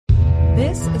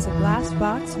This is a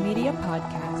Glassbox Media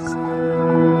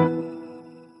podcast.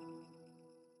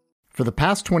 For the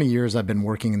past 20 years, I've been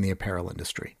working in the apparel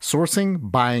industry,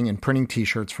 sourcing, buying, and printing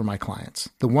t-shirts for my clients.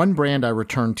 The one brand I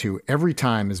return to every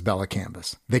time is Bella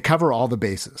Canvas. They cover all the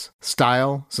bases: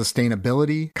 style,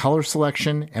 sustainability, color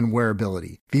selection, and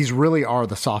wearability. These really are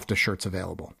the softest shirts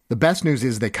available. The best news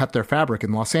is they cut their fabric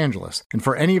in Los Angeles. And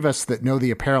for any of us that know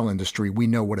the apparel industry, we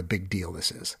know what a big deal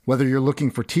this is. Whether you're looking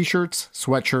for t-shirts,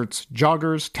 sweatshirts,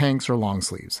 joggers, tanks, or long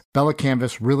sleeves, Bella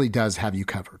Canvas really does have you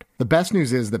covered. The best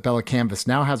news is that Bella Canvas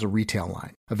now has a retail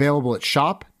line, available at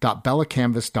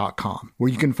shop.bellacanvas.com,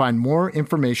 where you can find more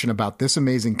information about this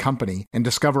amazing company and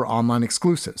discover online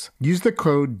exclusives. Use the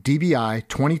code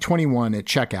DBI2021 at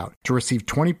checkout to receive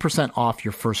 20% off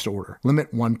your first order.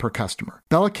 Limit 1 per customer.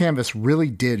 Bella Canvas really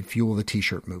did fuel the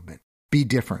t-shirt movement. Be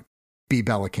different. Be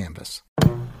Bella Canvas.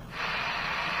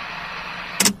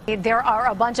 There are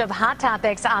a bunch of hot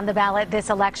topics on the ballot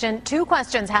this election. 2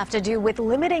 questions have to do with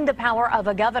limiting the power of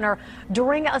a governor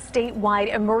during a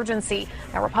statewide emergency.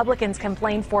 Now, Republicans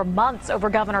complained for months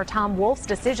over Governor Tom Wolf's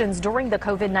decisions during the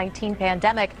COVID-19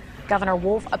 pandemic. Governor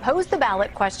Wolf opposed the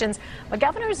ballot questions, but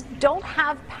governors don't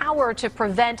have power to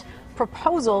prevent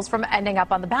proposals from ending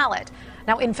up on the ballot.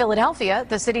 Now, in Philadelphia,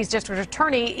 the city's district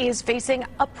attorney is facing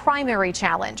a primary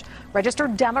challenge.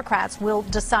 Registered Democrats will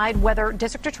decide whether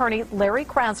District Attorney Larry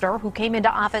Krasner, who came into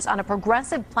office on a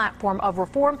progressive platform of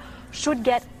reform, should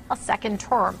get a second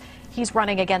term. He's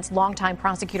running against longtime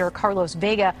prosecutor Carlos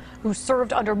Vega, who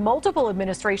served under multiple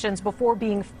administrations before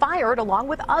being fired along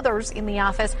with others in the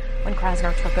office when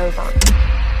Krasner took over.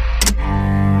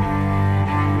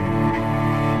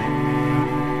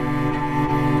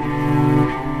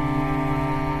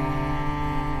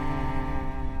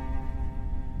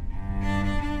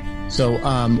 So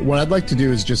what I'd like to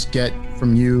do is just get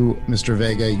from you, Mr.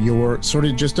 Vega, your sort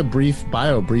of just a brief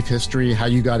bio, brief history, how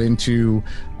you got into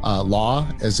law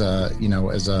as a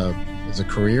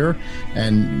career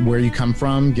and where you come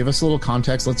from. Give us a little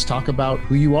context. Let's talk about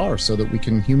who you are so that we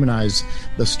can humanize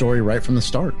the story right from the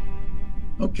start.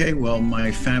 Okay, well, my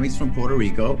family's from Puerto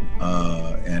Rico,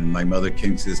 and my mother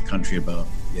came to this country about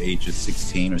the age of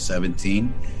 16 or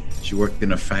 17. She worked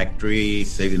in a factory,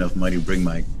 saved enough money to bring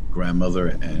my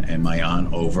grandmother and my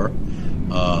aunt over.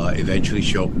 Eventually,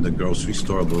 she opened a grocery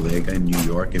store, Bodega, in New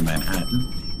York, in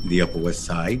Manhattan, the Upper West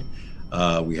Side.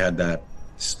 We had that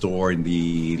store in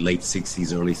the late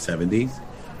 60s, early 70s.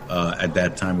 At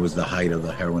that time, it was the height of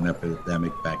the heroin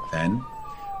epidemic back then.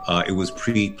 It was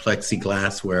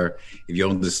pre-plexiglass, where if you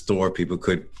owned the store, people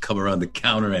could come around the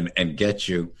counter and get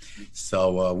you.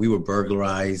 So we were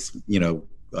burglarized.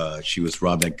 She was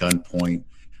robbed at gunpoint.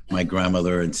 My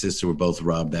grandmother and sister were both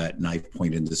robbed at knife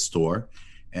point in the store.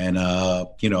 And,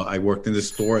 I worked in the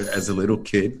store as a little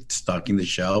kid, stocking the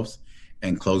shelves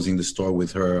and closing the store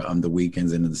with her on the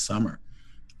weekends and in the summer.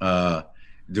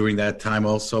 During that time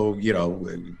also,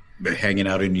 hanging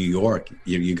out in New York,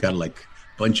 you got like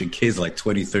a bunch of kids, like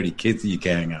 20, 30 kids that you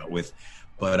can hang out with.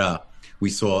 But we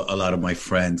saw a lot of my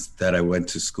friends that I went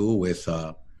to school with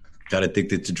got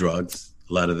addicted to drugs.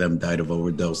 A lot of them died of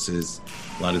overdoses.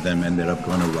 A lot of them ended up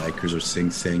going to Rikers or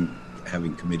Sing Sing,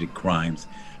 having committed crimes,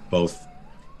 both,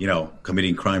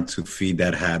 committing crime to feed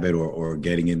that habit or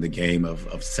getting in the game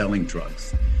of selling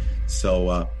drugs.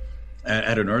 So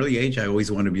at an early age, I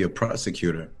always wanted to be a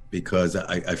prosecutor because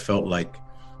I felt like,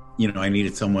 I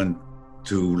needed someone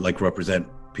to represent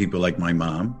people like my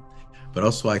mom. But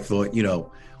also I thought,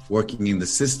 working in the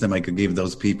system, I could give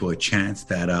those people a chance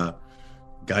that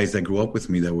guys that grew up with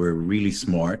me that were really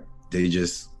smart, they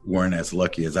just weren't as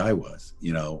lucky as I was.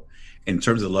 In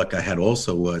terms of luck I had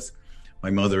also was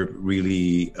my mother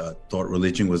really thought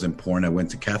religion was important. I went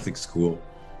to Catholic school,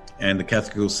 and the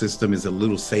Catholic school system is a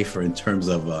little safer in terms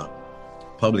of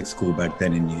public school back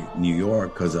then in New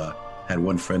York, because I had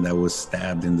one friend that was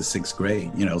stabbed in the 6th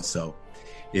grade, so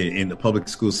in the public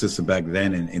school system back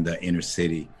then in the inner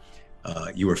city,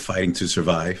 you were fighting to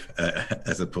survive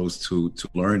as opposed to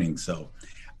learning. So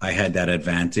I had that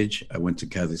advantage. I went to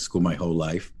Catholic school my whole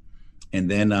life. And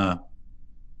then I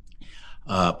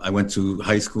went to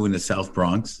high school in the South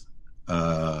Bronx,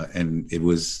 and it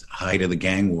was height of the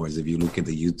gang wars. If you look at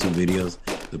the YouTube videos,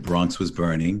 the Bronx was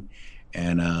burning,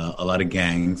 and a lot of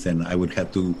gangs. And I would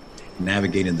have to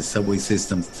navigate in the subway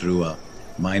system through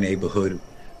my neighborhood,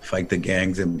 fight the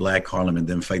gangs in Black Harlem, and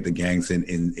then fight the gangs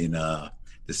in the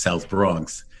South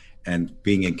Bronx. And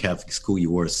being in Catholic school,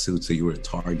 you wore a suit, so you were a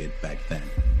target back then.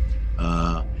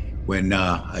 When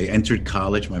I entered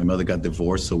college, my mother got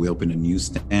divorced, so we opened a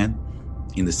newsstand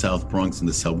in the South Bronx in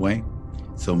the subway.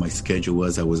 So my schedule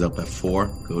was I was up at 4,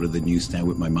 go to the newsstand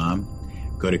with my mom,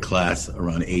 go to class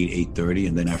around 8:30,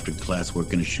 and then after class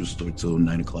work in a shoe store till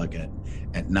 9 o'clock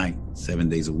at night, 7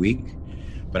 days a week.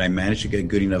 But I managed to get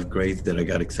good enough grades that I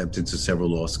got accepted to several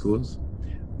law schools,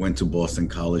 went to Boston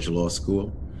College Law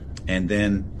School, and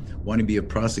then wanted to be a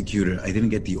prosecutor. I didn't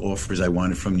get the offers I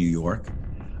wanted from New York.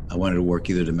 I wanted to work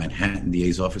either the Manhattan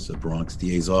DA's office or Bronx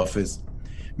DA's office.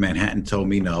 Manhattan told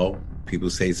me no. People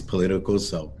say it's political,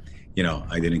 so,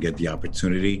 I didn't get the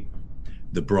opportunity.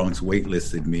 The Bronx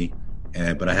waitlisted me,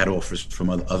 but I had offers from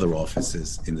other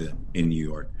offices in New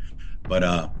York.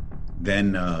 But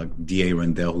then DA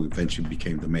Rendell, who eventually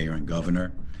became the mayor and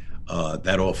governor,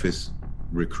 that office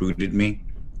recruited me.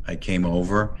 I came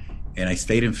over, and I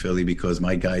stayed in Philly because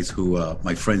my guys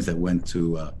my friends that went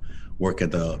to work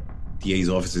at the DA's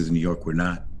offices in New York were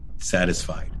not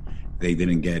satisfied. They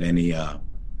didn't get any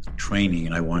training,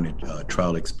 and I wanted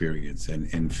trial experience. And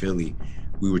in Philly,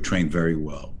 we were trained very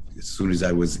well. As soon as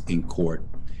I was in court,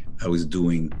 I was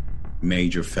doing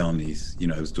major felonies.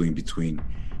 I was doing between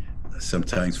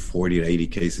sometimes 40 to 80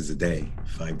 cases a day,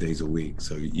 5 days a week.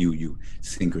 So you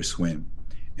sink or swim.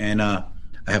 And I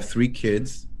have 3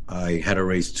 kids. I had to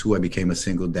raise 2. I became a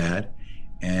single dad,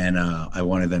 and I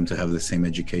wanted them to have the same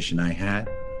education I had.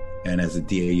 And as a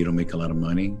DA, you don't make a lot of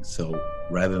money. So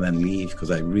rather than leave,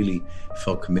 because I really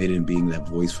felt committed in being that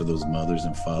voice for those mothers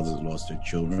and fathers who lost their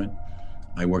children,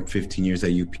 I worked 15 years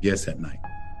at UPS at night.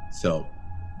 So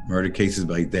murder cases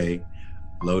by day,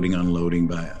 loading, unloading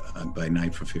by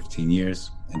night for 15 years,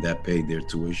 and that paid their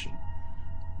tuition.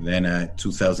 Then at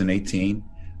 2018,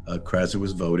 Krasner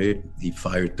was voted. He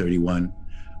fired 31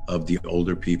 of the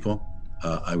older people.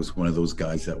 I was one of those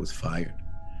guys that was fired.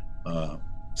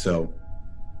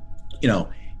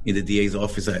 In the DA's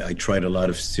office, I tried a lot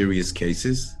of serious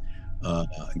cases,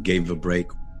 gave a break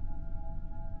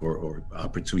or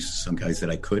opportunities to some guys that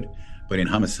I could. But in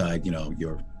homicide,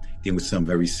 you're dealing with some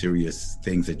very serious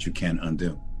things that you can't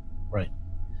undo. Right.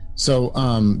 So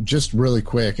just really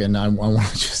quick, and I want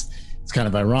to it's kind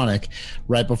of ironic.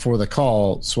 Right before the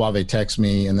call, Suave texted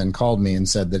me and then called me and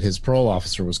said that his parole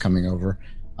officer was coming over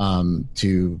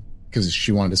because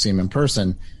she wanted to see him in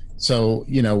person. So,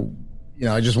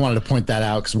 I just wanted to point that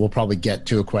out because we'll probably get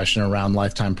to a question around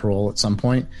lifetime parole at some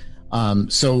point.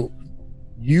 So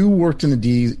you worked in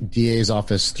the DA's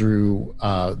office through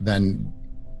then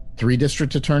 3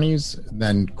 district attorneys,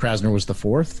 then Krasner was the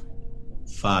 4th?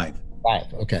 5.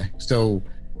 Okay. So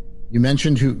you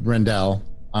mentioned Rendell.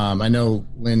 I know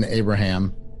Lynn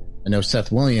Abraham. I know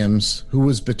Seth Williams. Who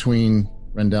was between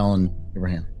Rendell and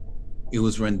Abraham? It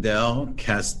was Rendell.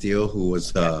 Castile, who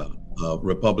was a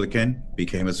Republican,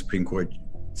 became a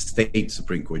state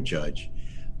Supreme Court judge.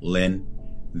 Lynn,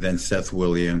 then Seth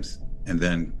Williams, and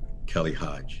then Kelly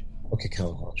Hodge. Okay,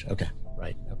 Kelly Hodge. Okay,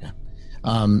 right. Okay.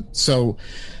 So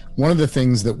one of the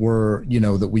things that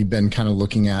that we've been kind of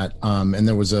looking at, and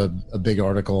there was a big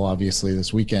article obviously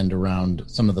this weekend around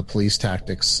some of the police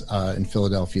tactics in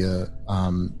Philadelphia.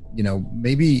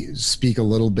 Maybe speak a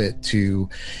little bit to,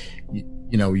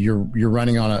 you're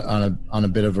running on a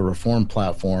bit of a reform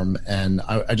platform, and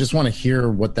I just want to hear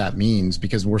what that means,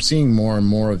 because we're seeing more and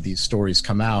more of these stories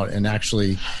come out. And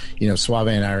actually, Suave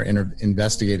and I are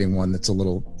investigating one that's a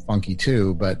little funky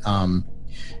too, but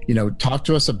talk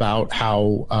to us about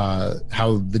how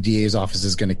the DA's office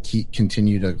is going to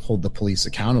continue to hold the police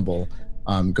accountable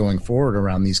going forward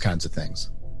around these kinds of things.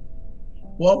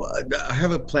 Well, I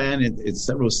have a plan in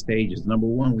several stages. Number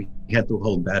one, we have to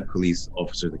hold bad police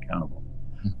officers accountable.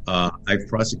 I've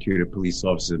prosecuted police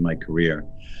officers in my career.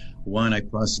 One, I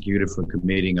prosecuted for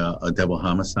committing a double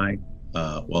homicide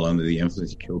while under the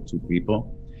influence. He killed 2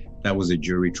 people. That was a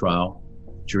jury trial.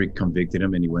 Jury convicted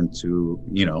him, and he went to,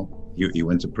 he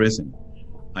went to prison.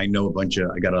 I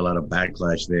got a lot of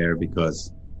backlash there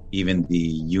because even the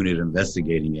unit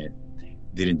investigating it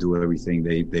didn't do everything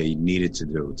they needed to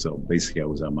do. So basically I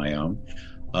was on my own.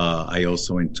 I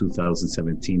also, in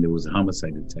 2017, there was a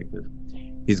homicide detective.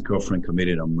 His girlfriend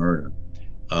committed a murder.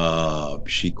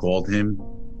 She called him.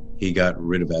 He got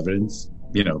rid of evidence,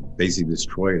 basically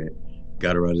destroyed it,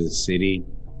 got her out of the city,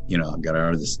 got her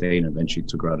out of the state, and eventually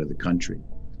took her out of the country.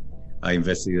 I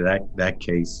investigated that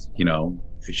case.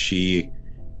 She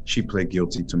pled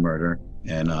guilty to murder,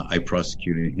 and I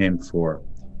prosecuted him for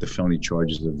the felony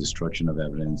charges of destruction of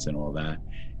evidence and all that.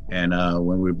 And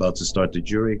when we were about to start the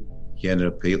jury, he ended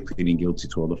up pleading guilty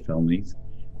to all the felonies.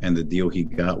 And the deal he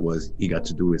got was he got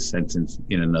to do his sentence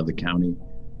in another county.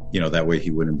 That way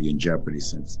he wouldn't be in jeopardy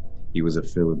since he was a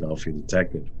Philadelphia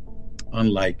detective.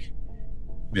 Unlike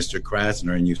Mr.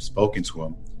 Krasner, and you've spoken to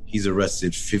him, he's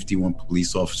arrested 51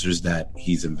 police officers that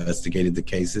he's investigated the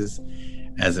cases.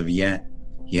 As of yet,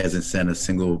 he hasn't sent a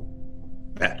single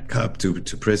bad cop to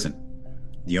prison.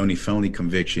 The only felony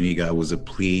conviction he got was a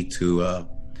plea to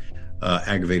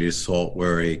aggravated assault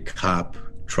where a cop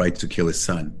tried to kill his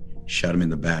son, shot him in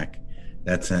the back.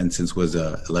 That sentence was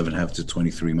 11.5 to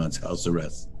 23 months house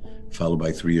arrest, followed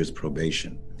by 3 years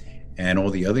probation. And all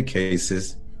the other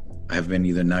cases have been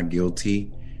either not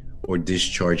guilty or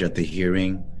discharged at the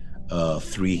hearing.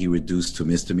 3 he reduced to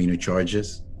misdemeanor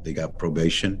charges. They got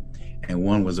probation. And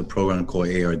 1 was a program called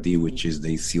ARD, which is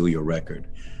they seal your record.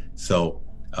 So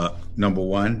number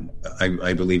 1,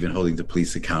 I believe in holding the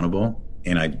police accountable,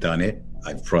 and I've done it.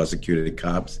 I've prosecuted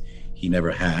cops. He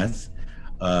never has.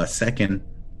 Second,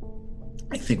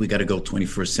 I think we got to go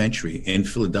 21st century. In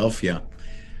Philadelphia,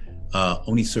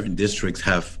 only certain districts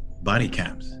have body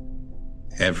cams.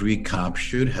 Every cop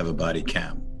should have a body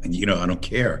cam. And, I don't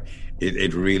care.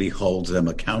 It really holds them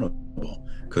accountable,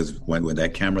 because when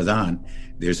that camera's on,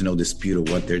 there's no dispute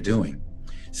of what they're doing.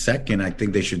 Second, I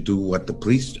think they should do what the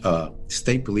police,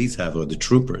 state police have, or the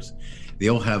troopers. They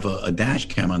all have a dash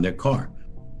cam on their car.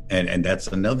 And that's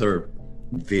another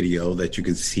video that you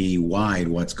can see wide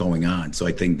what's going on. So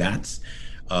I think that's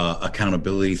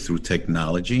accountability through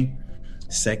technology.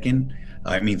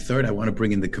 Third, I want to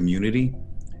bring in the community.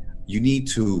 You need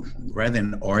to, rather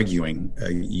than arguing,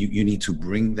 you need to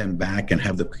bring them back and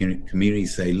have the community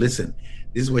say, listen,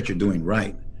 this is what you're doing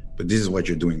right, but this is what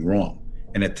you're doing wrong.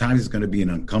 And at times it's going to be an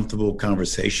uncomfortable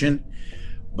conversation,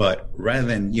 but rather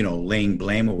than, laying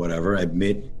blame or whatever,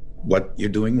 admit what you're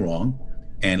doing wrong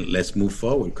and let's move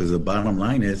forward. Because the bottom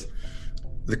line is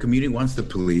the community wants the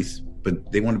police,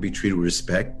 but they want to be treated with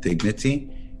respect, dignity,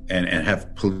 and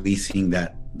have policing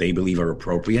that they believe are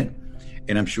appropriate.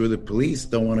 And I'm sure the police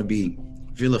don't want to be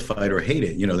vilified or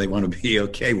hated. They want to be,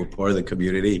 okay, we're part of the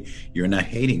community. You're not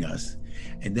hating us.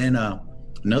 And then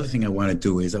another thing I want to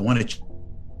do is I want to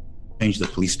change the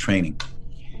police training.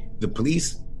 The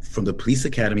police, from the police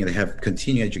academy, they have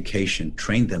continuing education,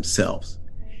 train themselves.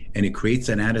 And it creates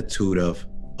an attitude of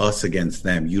us against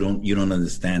them. You don't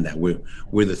understand that.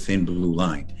 We're the thin blue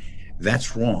line.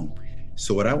 That's wrong.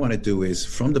 So what I want to do is,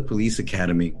 from the police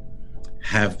academy,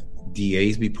 have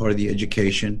DAs be part of the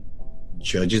education,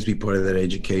 judges be part of that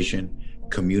education,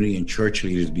 community and church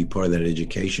leaders be part of that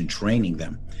education, training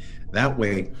them. That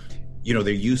way, they're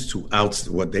used to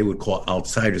what they would call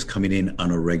outsiders coming in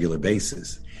on a regular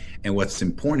basis. And what's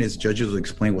important is judges will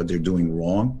explain what they're doing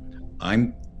wrong.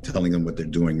 I'm telling them what they're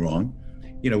doing wrong.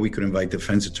 We could invite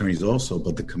defense attorneys also,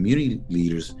 but the community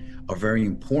leaders are very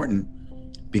important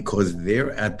because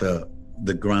they're at the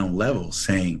ground level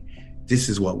saying, this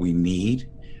is what we need.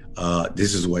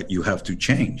 This is what you have to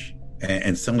change.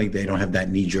 And suddenly they don't have that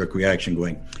knee-jerk reaction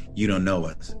going, you don't know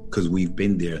us, because we've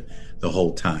been there the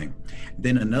whole time.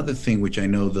 Then another thing, which I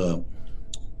know the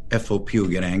FOP will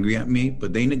get angry at me,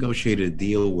 but they negotiated a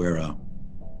deal where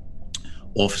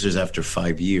officers after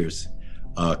 5 years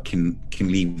can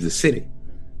leave the city,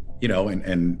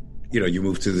 and you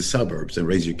move to the suburbs and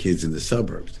raise your kids in the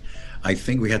suburbs. I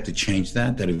think we have to change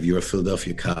that if you're a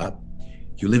Philadelphia cop,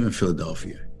 you live in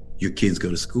Philadelphia. Your kids go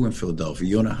to school in Philadelphia.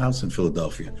 You own a house in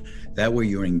Philadelphia. That way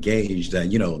you're engaged that,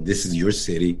 this is your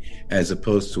city, as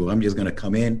opposed to I'm just going to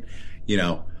come in,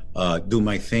 do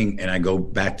my thing and I go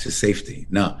back to safety.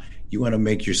 No, you want to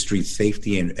make your street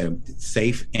safety and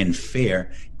safe and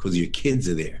fair because your kids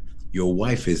are there. Your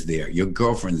wife is there. Your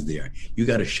girlfriend's there. You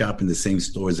got to shop in the same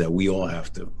stores that we all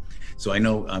have to. So I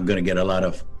know I'm going to get a lot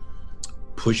of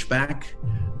pushback,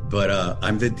 but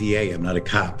I'm the DA. I'm not a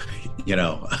cop.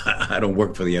 I don't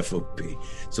work for the FOP.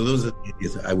 So those are the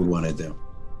things I would want to do.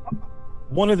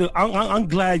 I'm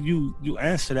glad you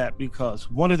answer that, because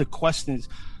one of the questions,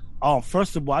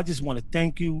 first of all, I just want to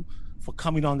thank you for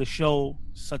coming on the show,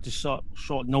 such a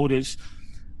short notice.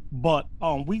 But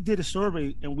we did a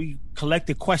survey and we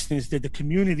collected questions that the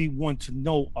community want to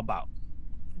know about,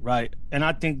 right? And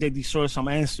I think they deserve some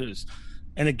answers.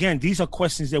 And again, these are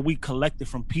questions that we collected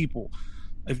from people.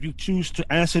 If you choose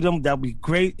to answer them, that'll be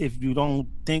great. If you don't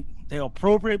think they're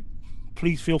appropriate,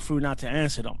 please feel free not to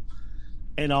answer them.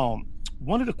 And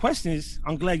one of the questions,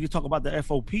 I'm glad you talk about the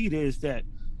FOP, is that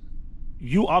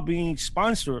you are being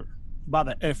sponsored by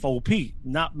the FOP,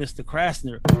 not Mr.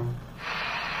 Krasner.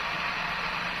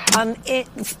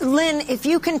 Lynn, if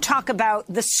you can talk about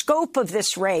the scope of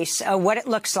this race, what it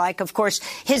looks like. Of course,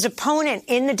 his opponent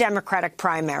in the Democratic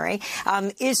primary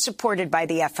is supported by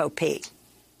the FOP,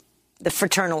 the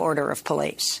Fraternal Order of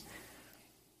Police.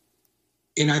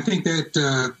 And I think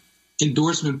that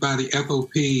endorsement by the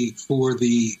FOP for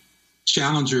the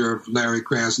challenger of Larry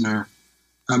Krasner,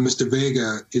 Mr.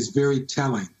 Vega, is very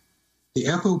telling. The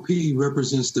FOP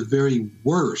represents the very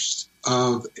worst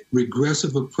of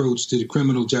regressive approach to the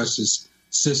criminal justice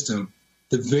system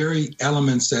the very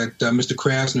elements that Mr.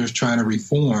 Krasner is trying to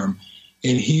reform.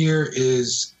 And here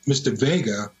is Mr.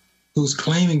 Vega, who's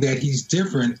claiming that he's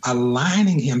different,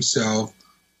 aligning himself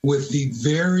with the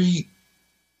very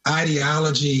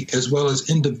ideology as well as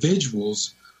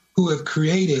individuals who have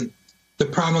created the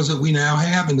problems that we now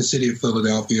have in the city of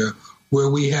Philadelphia, where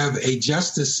we have a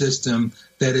justice system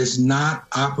that is not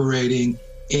operating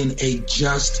in a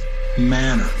just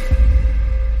manner.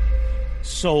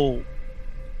 So,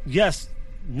 yes,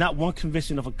 not one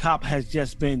conviction of a cop has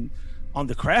just been on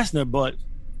the Krasner, but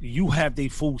you have their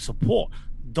full support.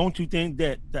 Don't you think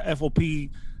that the FOP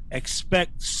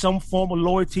expect some form of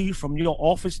loyalty from your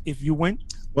office if you win?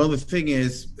 Well, the thing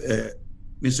is,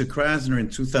 Mr. Krasner in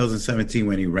 2017,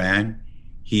 when he ran,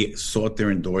 he sought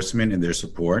their endorsement and their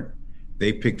support.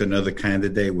 They picked another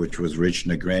candidate, which was Rich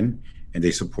Negrin, and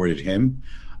they supported him.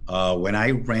 When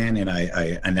I ran and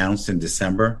I announced in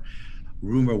December,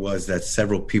 rumor was that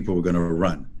several people were going to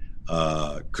run,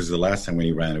 because the last time when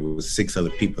he ran, it was 6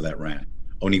 other people that ran.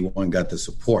 Only one got the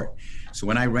support. So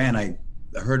when I ran, I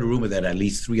heard a rumor that at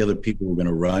least 3 other people were going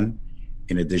to run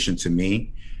in addition to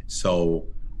me. So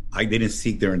I didn't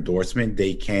seek their endorsement.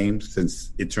 They came,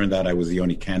 since it turned out I was the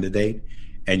only candidate.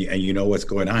 And you know what's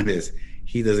going on is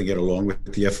he doesn't get along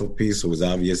with the FOP, so it was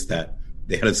obvious that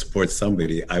they had to support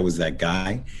somebody. I was that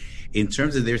guy. In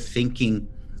terms of their thinking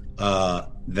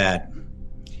that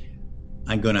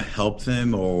I'm going to help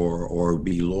them or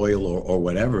be loyal or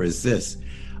whatever, is this.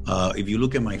 If you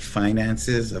look at my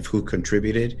finances of who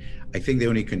contributed, I think they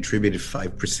only contributed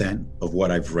 5% of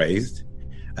what I've raised.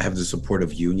 I have the support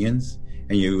of unions.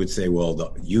 And you would say, well,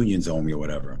 the unions owe me or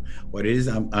whatever. What it is,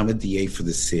 I'm a DA for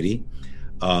the city.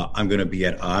 I'm going to be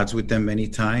at odds with them many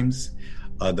times.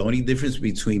 The only difference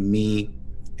between me,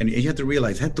 and you have to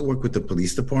realize, I have to work with the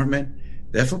police department.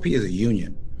 The FOP is a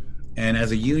union. And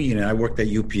as a union, I worked at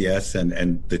UPS,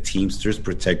 and the Teamsters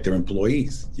protect their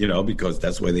employees, because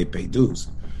that's where they pay dues.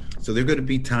 So there are going to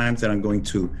be times that I'm going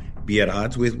to be at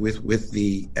odds with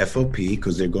the FOP,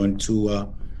 because they're going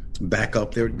to back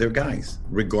up their guys,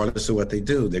 regardless of what they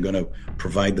do. They're going to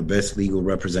provide the best legal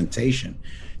representation.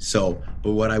 So,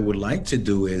 but what I would like to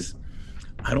do is,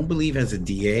 I don't believe as a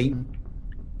DA,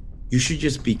 you should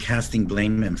just be casting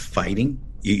blame and fighting.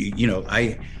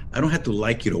 I don't have to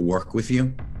like you to work with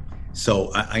you.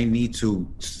 So I need to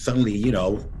suddenly,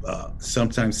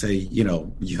 sometimes say,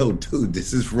 yo, dude,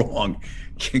 this is wrong.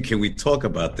 Can we talk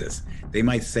about this? They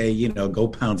might say, go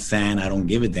pound sand, I don't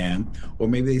give a damn. Or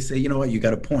maybe they say, you know what, you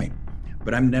got a point.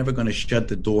 But I'm never going to shut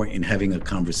the door in having a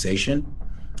conversation.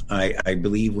 I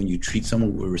believe when you treat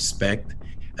someone with respect,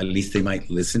 at least they might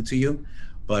listen to you.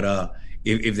 But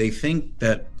if they think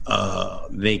that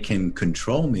they can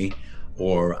control me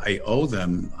or I owe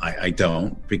them, I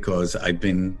don't, because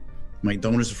my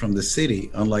donors are from the city,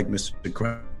 unlike Mr.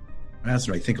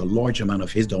 Krasner. I think a large amount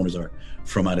of his donors are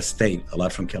from out of state, a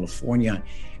lot from California,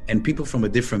 and people from a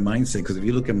different mindset. Because if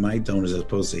you look at my donors as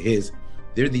opposed to his,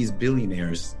 they're these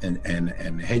billionaires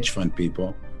and hedge fund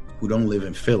people who don't live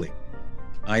in Philly.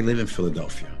 I live in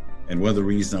Philadelphia. And one of the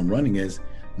reasons I'm running is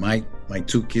my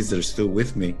 2 kids that are still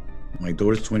with me, my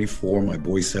daughter's 24, my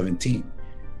boy's 17.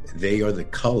 They are the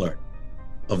color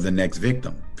of the next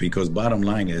victim. Because bottom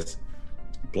line is,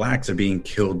 Blacks are being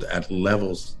killed at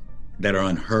levels that are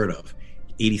unheard of.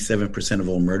 87% of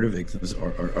all murder victims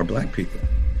are Black people.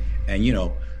 And,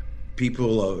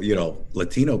 people,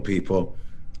 Latino people,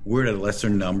 we're at a lesser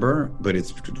number, but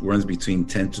it runs between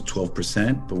 10 to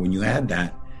 12%. But when you add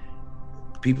that,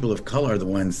 people of color are the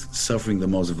ones suffering the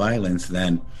most violence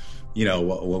than,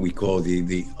 what we call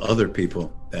the other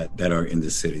people that are in the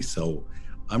city. So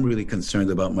I'm really concerned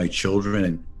about my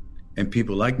children and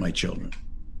people like my children.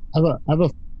 I have a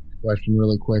question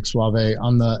really quick, Suave,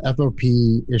 on the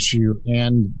FOP issue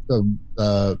and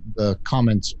the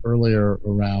comments earlier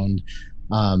around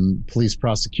police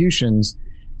prosecutions.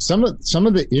 Some of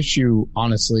the issue,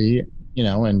 honestly,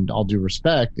 and all due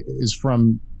respect, is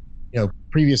from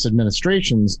previous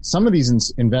administrations. Some of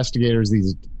these investigators,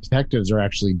 these detectives, are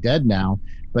actually dead now,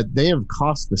 but they have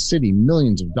cost the city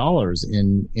millions of dollars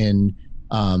in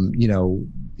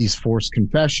these forced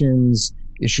confessions,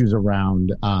 issues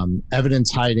around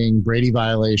evidence hiding, Brady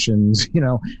violations,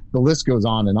 the list goes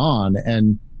on.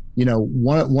 And,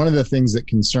 one of the things that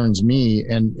concerns me,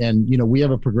 and we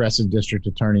have a progressive district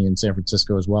attorney in San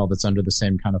Francisco as well that's under the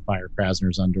same kind of fire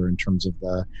Krasner's under in terms of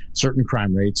the certain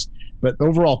crime rates. But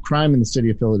overall crime in the city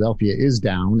of Philadelphia is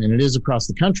down, and it is across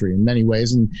the country in many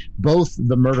ways. And both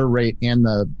the murder rate and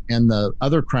the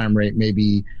other crime rate may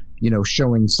be,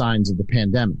 showing signs of the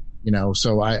pandemic.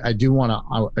 So I do want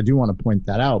to point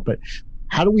that out. But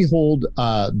how do we hold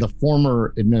the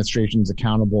former administrations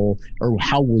accountable, or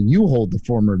how will you hold the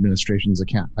former administrations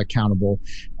accountable,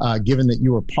 given that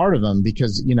you were part of them?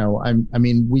 Because, I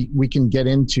mean, we can get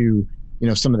into,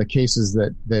 some of the cases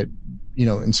that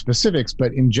in specifics,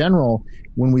 but in general,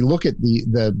 when we look at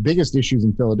the biggest issues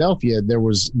in Philadelphia, there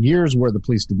was years where the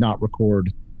police did not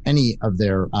record any of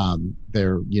their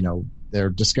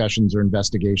discussions or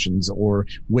investigations or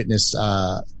witness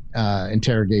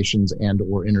interrogations and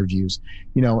or interviews,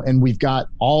 and we've got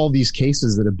all these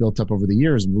cases that have built up over the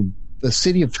years. The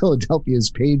city of Philadelphia has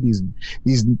paid these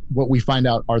what we find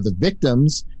out are the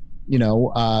victims,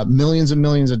 millions and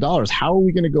millions of dollars. How are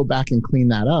we going to go back and clean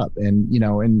that up? And,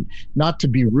 and not to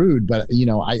be rude, but,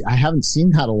 I haven't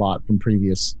seen that a lot from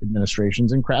previous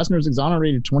administrations, and Krasner's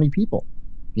exonerated 20 people,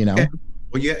 Okay.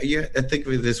 Well, yeah. I think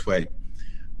of it this way.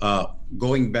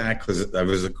 Going back, because I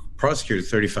was a prosecutor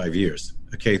 35 years.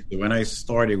 Okay. So when I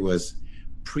started was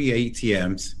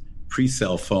pre-ATMs,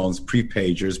 pre-cell phones,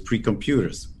 pre-pagers,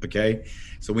 pre-computers. Okay.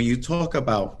 So when you talk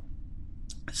about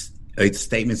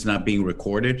statements not being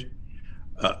recorded,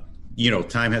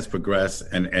 time has progressed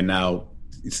and now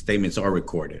statements are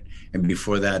recorded. And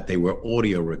before that, they were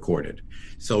audio recorded.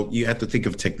 So you have to think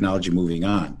of technology moving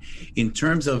on. In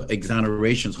terms of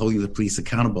exonerations, holding the police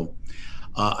accountable,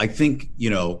 I think,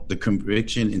 the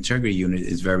Conviction Integrity Unit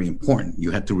is very important.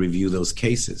 You have to review those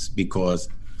cases because,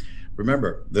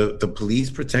 remember, the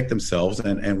police protect themselves.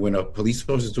 And when a police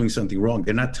officer is doing something wrong,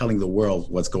 they're not telling the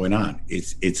world what's going on.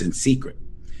 It's in secret.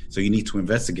 So you need to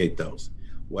investigate those.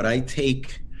 What I've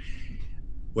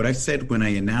said when I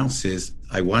announce is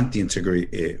I want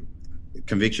the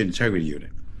Conviction Integrity Unit.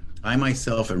 I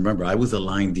myself, and remember, I was a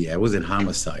line D. I was in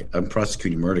homicide. I'm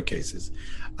prosecuting murder cases.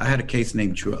 I had a case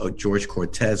named George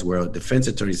Cortez where a defense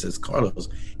attorney says, Carlos,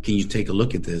 can you take a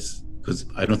look at this? Because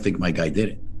I don't think my guy did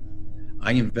it.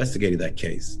 I investigated that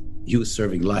case. He was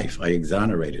serving life. I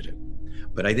exonerated him.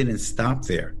 But I didn't stop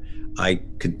there. I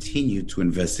continued to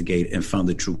investigate and found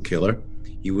the true killer.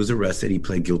 He was arrested. He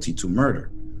pled guilty to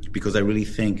murder because I really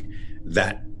think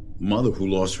that mother who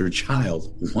lost her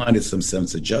child wanted some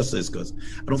sense of justice, because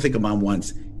I don't think a mom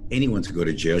wants anyone to go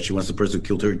to jail. She wants the person who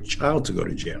killed her child to go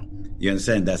to jail. You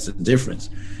understand? That's the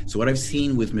difference. So what I've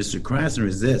seen with Mr. Krasner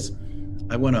is this.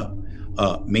 I want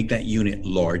to make that unit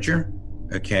larger,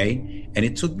 okay? And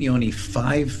it took me only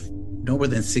no more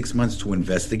than 6 months to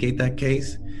investigate that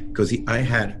case, because I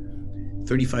had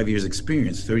 35 years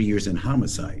experience, 30 years in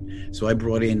homicide. So I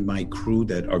brought in my crew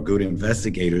that are good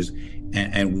investigators,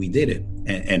 and we did it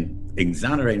and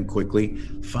exonerated him quickly,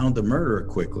 found the murderer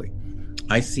quickly.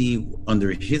 I see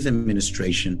under his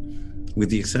administration, with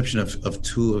the exception of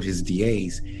two of his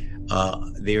DAs,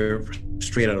 they're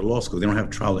straight out of law school. They don't have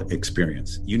trial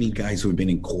experience. You need guys who have been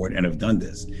in court and have done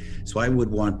this. So I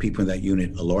would want people in that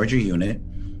unit, a larger unit,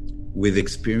 with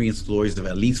experienced lawyers of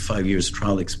at least 5 years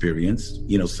trial experience.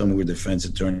 Some were defense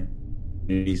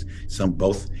attorneys, some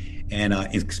both, and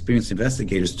experienced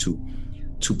investigators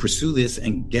to pursue this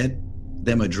and get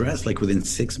them addressed like within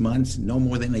 6 months, no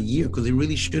more than a year, because it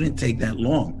really shouldn't take that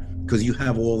long, because you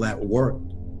have all that work.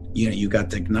 You got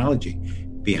technology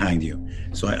behind you.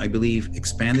 So I believe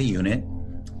expand the unit,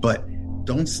 but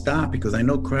don't stop, because I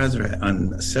know Krasner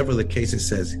on several of the cases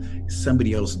says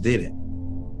somebody else did it.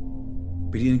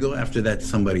 But he didn't go after that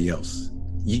somebody else.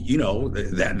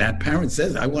 That parent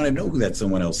says, I want to know who that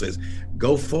someone else is.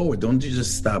 Go forward. Don't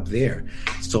just stop there.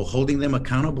 So holding them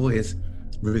accountable is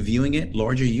reviewing it,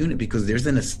 larger unit, because there's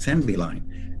an assembly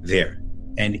line there.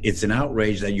 And it's an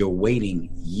outrage that you're waiting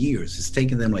years. It's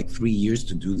taken them like 3 years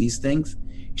to do these things.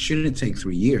 It shouldn't take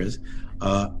 3 years.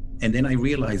 And then I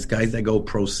realized guys that go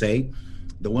pro se,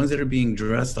 the ones that are being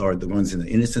dressed are the ones in the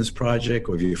Innocence Project,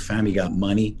 or if your family got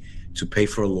money to pay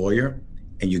for a lawyer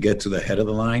and you get to the head of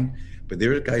the line. But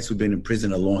there are guys who've been in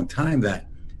prison a long time that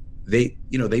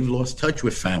they've lost touch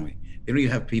with family. They don't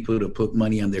even have people to put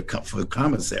money on their for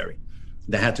commissary.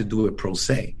 They had to do it pro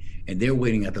se, and they're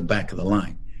waiting at the back of the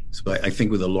line. So I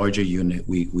think with a larger unit,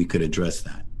 we could address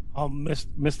that.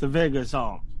 Mr. Vegas,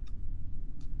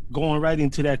 going right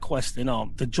into that question,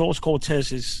 the George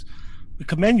Cortez we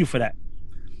commend you for that.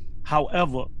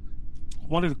 However,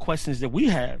 one of the questions that we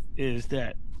have is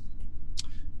that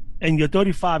in your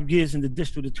 35 years in the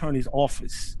district attorney's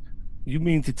office, you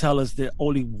mean to tell us that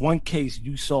only one case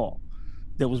you saw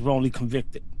that was wrongly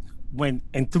convicted, when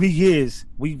in 3 years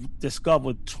we've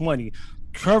discovered 20.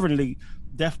 Currently,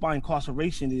 Death by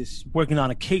Incarceration is working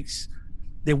on a case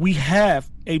that we have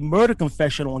a murder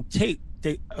confession on tape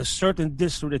that a certain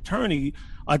district attorney,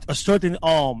 a certain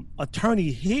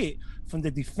attorney hid from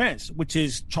the defense, which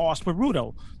is Charles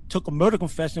Peruto, took a murder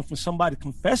confession from somebody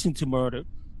confessing to murder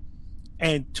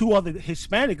And 2 other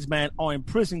Hispanics, man, are in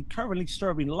prison currently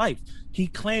serving life. He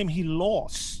claimed he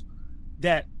lost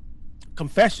that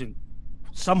confession.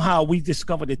 Somehow we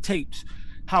discovered the tapes.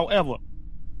 However,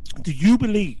 do you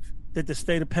believe that the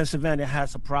state of Pennsylvania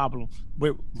has a problem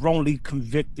with wrongly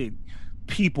convicted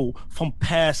people from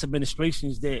past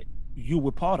administrations that you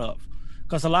were part of?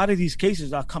 Because a lot of these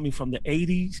cases are coming from the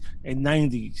 80s and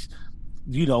 90s,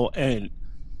 and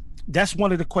that's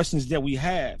one of the questions that we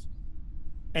have.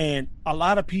 And a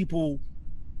lot of people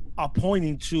are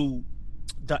pointing to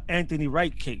the Anthony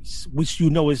Wright case, which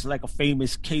is like a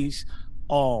famous case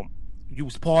you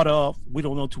was part of. We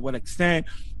don't know to what extent,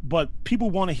 but people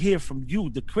want to hear from you,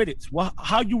 the critics.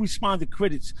 How you respond to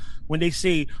critics when they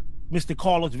say Mr.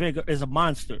 Carlos Vega is a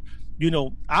monster?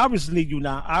 Obviously you're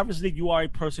not. Obviously you are a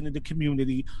person in the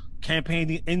community,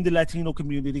 campaigning in the Latino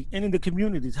community and in the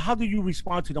communities. How do you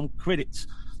respond to them critics,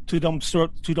 to them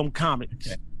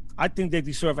comments? Okay. I think they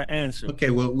deserve an answer.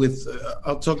 Okay, well,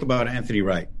 I'll talk about Anthony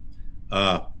Wright.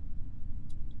 I've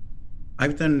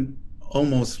done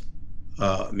almost,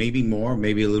 maybe more,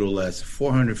 maybe a little less,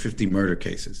 450 murder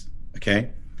cases,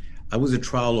 okay? I was a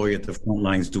trial lawyer at the front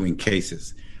lines doing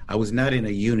cases. I was not in a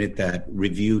unit that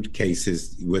reviewed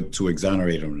cases to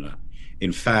exonerate them or not.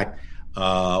 In fact,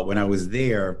 when I was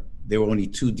there were only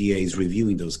 2 DAs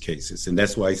reviewing those cases. And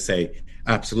that's why I say,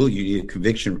 absolutely, you need a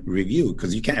conviction review,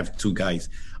 because you can't have 2 guys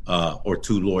or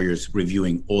 2 lawyers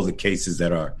reviewing all the cases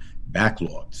that are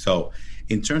backlogged. So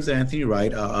in terms of Anthony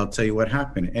Wright, I'll tell you what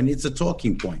happened. And it's a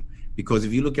talking point, because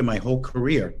if you look at my whole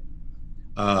career,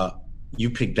 you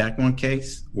picked that one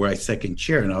case where I second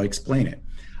chair, and I'll explain it.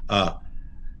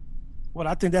 Well,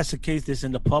 I think that's the case that's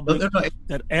in the public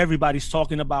that everybody's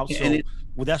talking about. So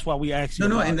that's why we asked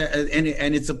you. And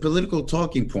it's a political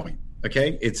talking point.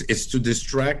 Okay, it's to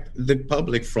distract the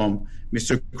public from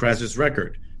Mr. Krasner's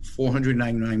record.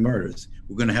 499 murders.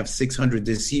 We're going to have 600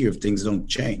 this year if things don't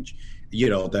change.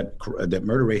 That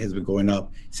murder rate has been going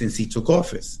up since he took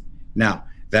office. Now,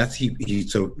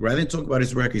 so rather than talk about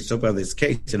his record, he's talking about this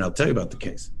case, and I'll tell you about the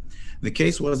case. The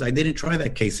case was, I didn't try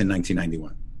that case in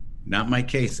 1991. Not my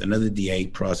case. Another DA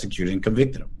prosecuted and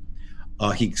convicted him.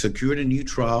 He secured a new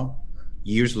trial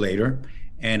years later,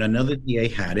 and another DA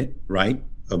had it, right,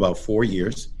 about 4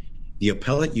 years. The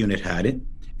appellate unit had it,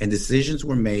 and decisions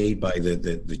were made by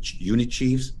the unit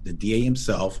chiefs, the DA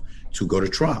himself, to go to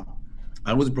trial.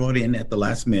 I was brought in at the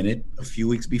last minute, a few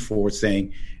weeks before,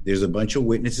 saying there's a bunch of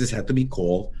witnesses have to be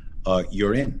called.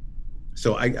 You're in.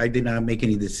 So I did not make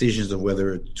any decisions of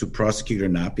whether to prosecute or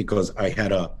not, because I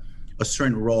had a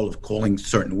certain role of calling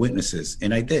certain witnesses,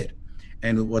 and I did.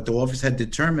 And what the office had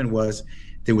determined was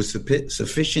there was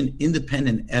sufficient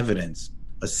independent evidence,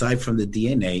 aside from the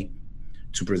DNA,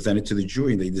 to present it to the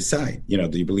jury, and they decide, do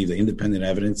you believe the independent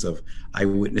evidence of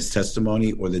eyewitness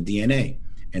testimony or the DNA?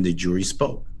 And the jury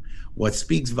spoke. What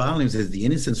speaks volumes is the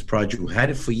Innocence Project, who had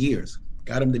it for years,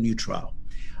 got him the new trial,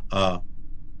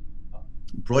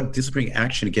 brought disciplinary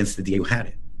action against the DA who had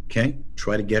it, okay?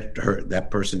 Try to get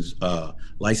that person's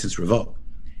license revoked.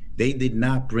 They did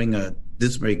not bring a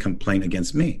disciplinary complaint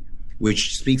against me,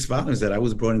 which speaks volumes that I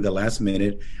was brought in the last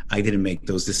minute. I didn't make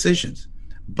those decisions.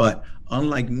 But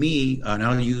unlike me, and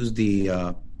I'll use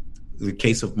the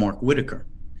case of Mark Whitaker,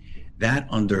 that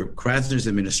under Krasner's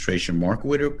administration, Mark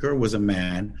Whitaker was a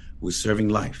man who was serving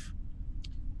life.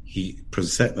 He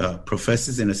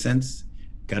professes innocence,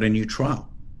 got a new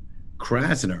trial.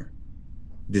 Krasner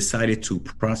decided to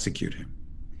prosecute him,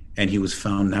 and he was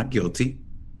found not guilty.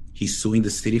 He's suing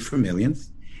the city for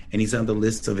millions, and he's on the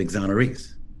list of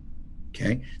exonerees.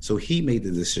 Okay, so he made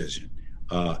the decision,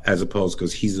 as opposed,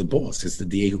 because he's the boss. It's the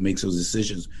DA who makes those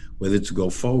decisions whether to go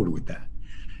forward with that.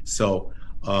 So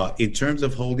in terms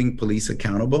of holding police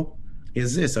accountable,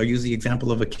 I'll use the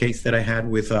example of a case that I had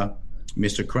with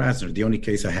Mr. Krasner. The only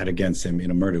case I had against him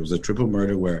in a murder was a triple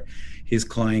murder where his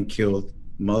client killed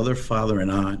mother, father, and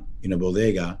aunt in a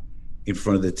bodega in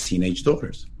front of the teenage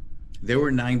daughters. There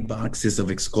were 9 boxes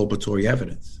of exculpatory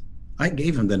evidence. I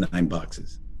gave him the 9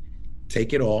 boxes.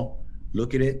 Take it all,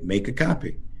 look at it, make a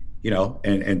copy,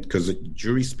 and because the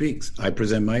jury speaks. I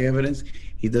present my evidence,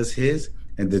 he does his,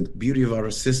 and the beauty of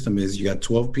our system is you got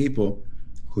 12 people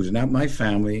who's not my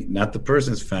family, not the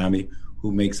person's family,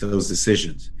 who makes those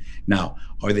decisions. Now,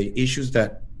 are there issues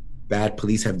that bad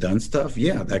police have done stuff?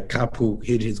 Yeah, that cop who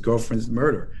hid his girlfriend's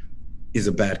murder is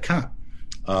a bad cop.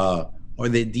 Are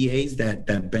there DAs that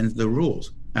bend the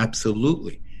rules?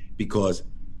 Absolutely. Because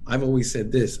I've always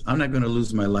said this, I'm not going to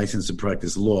lose my license to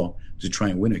practice law to try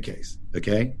and win a case,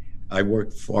 okay? I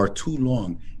worked far too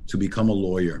long to become a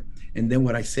lawyer. And then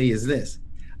what I say is this,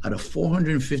 out of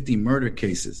 450 murder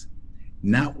cases,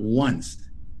 not once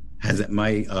have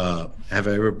I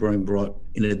ever been brought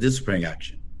in a disciplinary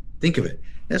action? Think of it.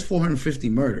 That's 450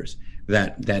 murders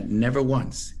that never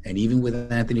once, and even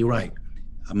with Anthony Wright,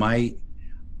 my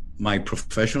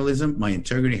professionalism, my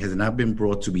integrity has not been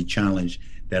brought to be challenged,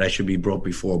 that I should be brought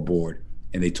before a board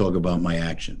and they talk about my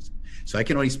actions. So I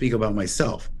can only speak about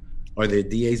myself. Are there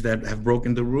DAs that have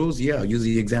broken the rules? Yeah, I'll use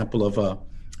the example of,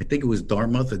 I think it was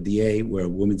Dartmouth, a DA, where a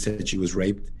woman said she was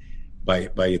raped by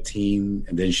a team,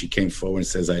 and then she came forward and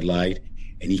says, I lied,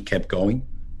 and he kept going,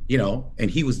 and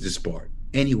he was disbarred,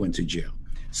 and he went to jail.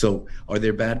 So are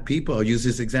there bad people? I'll use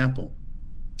this example.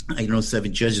 I know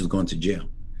 7 judges going to jail.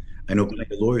 I know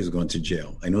plenty of lawyers going to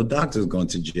jail. I know doctors going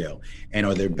to jail. And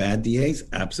are there bad DAs?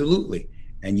 Absolutely.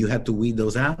 And you have to weed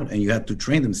those out, and you have to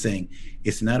train them saying,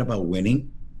 it's not about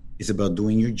winning. It's about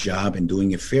doing your job and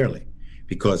doing it fairly,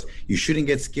 because you shouldn't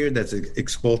get scared. That's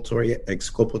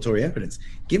exculpatory evidence.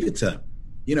 Give it to them.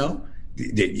 You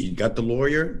got the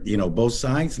lawyer, both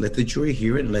sides. Let the jury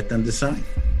hear it and let them decide.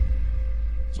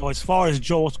 So as far as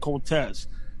George Cortez,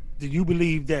 do you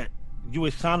believe that you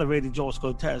exonerated George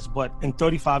Cortez, but in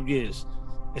 35 years,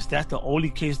 is that the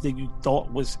only case that you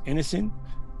thought was innocent?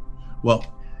 Well,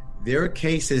 there are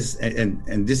cases,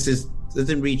 and this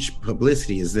doesn't reach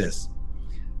publicity, is this.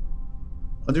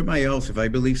 Under my oath, if I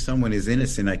believe someone is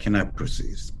innocent, I cannot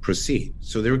proceed.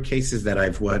 So there are cases that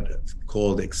I've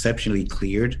called exceptionally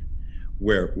cleared,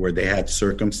 where they had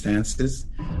circumstances.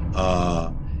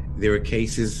 There are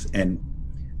cases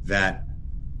that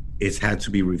it's had to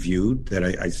be reviewed, that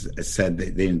I said they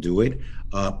didn't do it.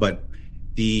 But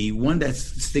the one that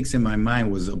sticks in my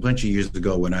mind was a bunch of years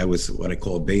ago when I was what I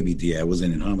call a baby DA. I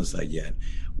wasn't in homicide yet,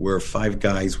 where 5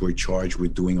 guys were charged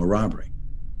with doing a robbery.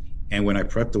 And when I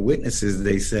prepped the witnesses,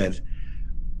 they said,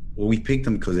 well, we picked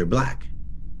them because they're black.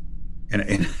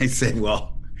 And I said,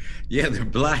 well, yeah, they're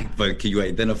black, but can you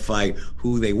identify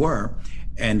who they were?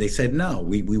 And they said, no,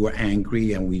 we were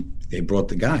angry and they brought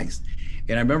the guys.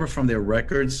 And I remember from their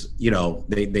records,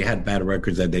 they had bad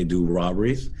records that they do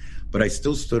robberies, but I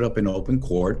still stood up in open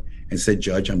court and said,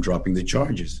 Judge, I'm dropping the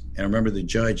charges. And I remember the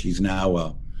judge, he's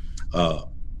now a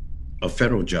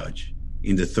federal judge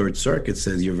in the Third Circuit,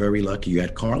 says, you're very lucky you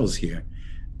had Carlos here,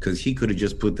 because he could have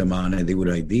just put them on and they would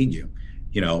have ID'd you.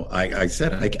 I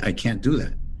said, I can't do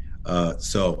that.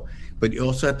 But you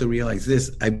also have to realize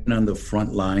this, I've been on the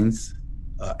front lines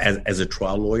as a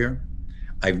trial lawyer.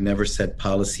 I've never set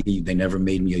policy. They never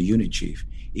made me a unit chief,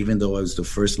 even though I was the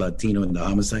first Latino in the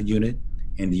homicide unit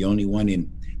and the only one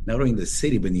in not only the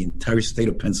city, but in the entire state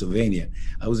of Pennsylvania.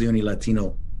 I was the only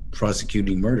Latino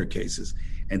prosecuting murder cases,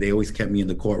 and they always kept me in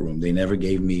the courtroom. They never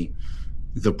gave me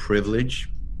the privilege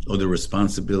or the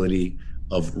responsibility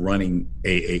of running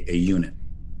a unit.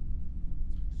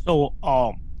 So,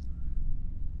 how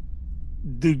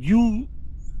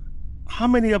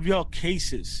many of your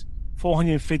cases,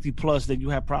 450 plus that you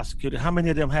have prosecuted, how many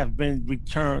of them have been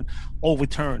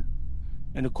overturned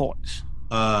in the courts?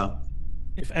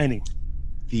 If any?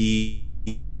 The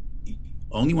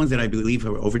only ones that I believe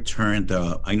are overturned,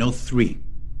 I know 3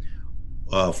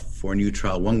 for a new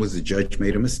trial. One was the judge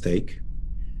made a mistake.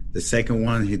 The second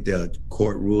one, the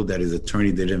court ruled that his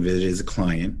attorney didn't visit his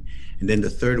client. And then the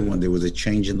third one, there was a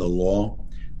change in the law.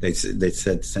 They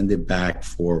said send it back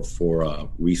for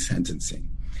resentencing.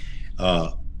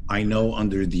 I know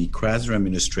under the Krasner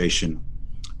administration,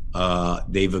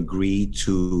 they've agreed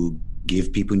to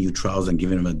give people new trials and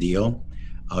giving them a deal.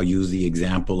 I'll use the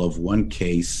example of one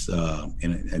case,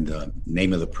 and the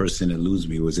name of the person eludes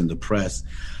me, was in the press.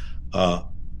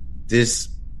 This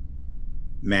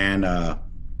man,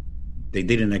 they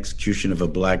did an execution of a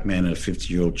black man and a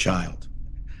 50-year-old child.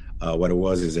 What it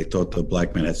was is they thought the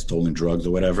black man had stolen drugs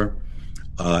or whatever,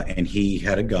 and he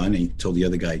had a gun, and he told the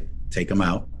other guy, take him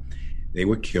out. They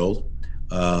were killed.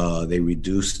 They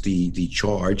reduced the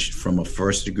charge from a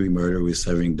first-degree murder with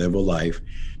serving double life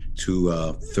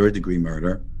to third-degree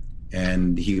murder,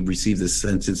 and he received a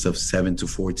sentence of 7 to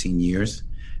 14 years.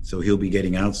 So he'll be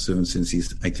getting out soon,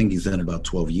 since I think he's done about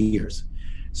 12 years.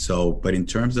 So, but in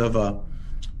terms of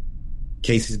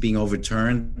cases being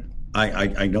overturned,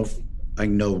 I know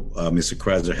Mr.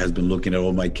 Krasner has been looking at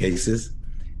all my cases,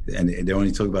 and they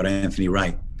only talk about Anthony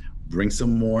Wright. Bring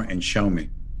some more and show me,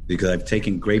 because I've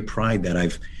taken great pride that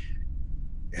I've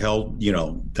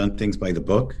done things by the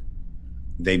book.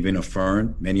 They've been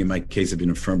affirmed. Many of my cases have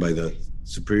been affirmed by the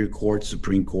Superior Court,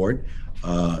 Supreme Court.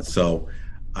 So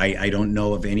I don't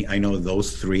know of any. I know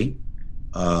those 3,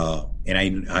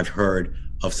 and I've heard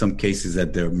of some cases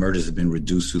that their murders have been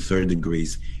reduced to third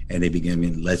degrees, and they begin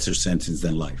in lesser sentence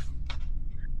than life.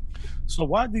 So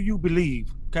why do you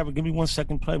believe, Kevin, give me 1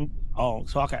 second,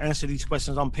 so I can answer these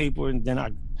questions on paper, and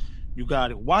then you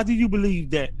got it. Why do you believe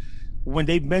that when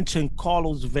they mention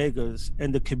Carlos Vegas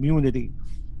and the community,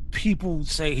 people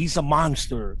say he's a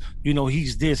monster. You know,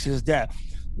 he's this, he's that.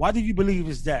 Why do you believe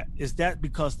is that? Is that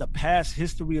because the past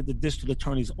history of the district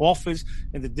attorney's office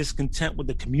and the discontent with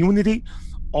the community,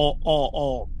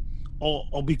 or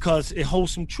because it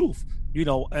holds some truth? You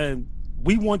know, and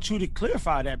we want you to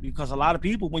clarify that, because a lot of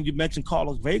people, when you mention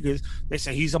Carlos Vegas, they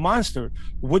say he's a monster.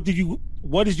 What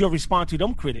is your response to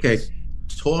them critics? Okay,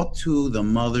 talk to the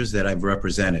mothers that I've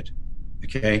represented.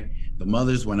 Okay, the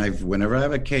mothers, whenever I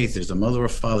have a case, there's a mother or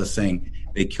father saying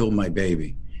they killed my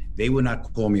baby. They would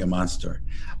not call me a monster.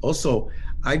 Also,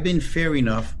 I've been fair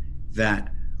enough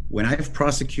that when I've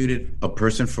prosecuted a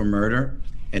person for murder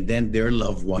and then their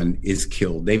loved one is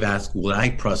killed, they've asked, will I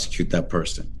prosecute that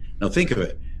person? Now think of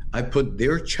it. I put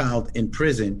their child in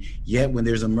prison, yet when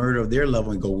there's a murder of their loved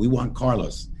one, go, we want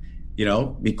Carlos, you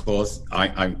know, because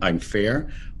I'm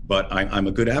fair, but I'm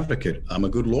a good advocate. I'm a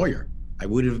good lawyer. I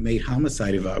would have made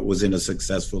homicide if I wasn't a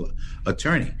successful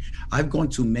attorney. I've gone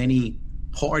to many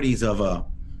parties of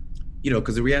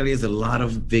because the reality is a lot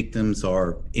of victims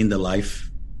are in the life,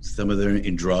 some of them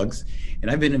in drugs. And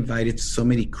I've been invited to so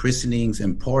many christenings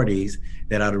and parties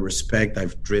that out of respect,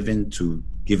 I've driven to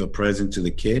give a present to the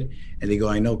kid. And they go,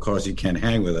 I know, Carlos, you can't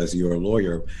hang with us. You're a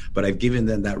lawyer. But I've given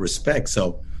them that respect.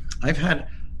 So I've had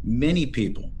many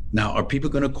people. Now, are people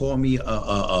going to call me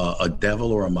a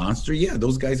devil or a monster? Yeah,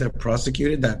 those guys I've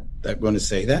prosecuted that are going to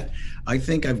say that. I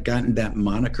think I've gotten that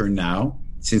moniker now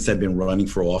since I've been running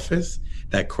for office,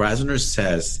 that Krasner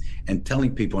says and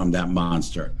telling people I'm that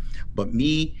monster. But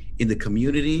me in the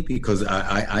community, because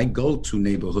I go to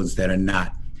neighborhoods that are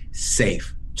not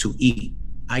safe to eat.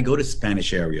 I go to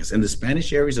Spanish areas, and the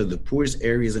Spanish areas are the poorest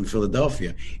areas in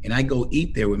Philadelphia. And I go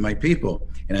eat there with my people.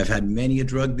 And I've had many a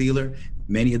drug dealer,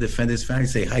 many a defendant's family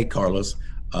say, hi, Carlos,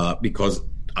 because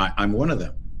I'm one of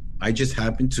them. I just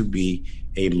happen to be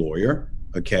a lawyer,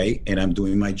 okay, and I'm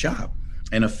doing my job.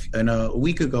 And a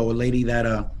week ago, a lady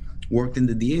that worked in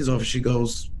the DA's office, she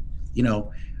goes, you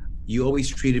know, you always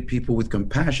treated people with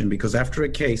compassion, because after a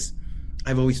case,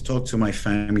 I've always talked to my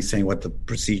family saying what the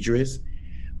procedure is.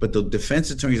 But the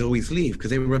defense attorneys always leave because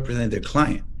they represent their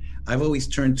client. I've always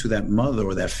turned to that mother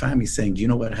or that family saying, do you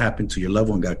know what happened to your loved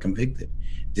one got convicted?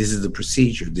 This is the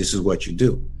procedure. This is what you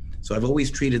do. So I've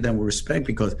always treated them with respect,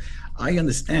 because I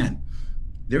understand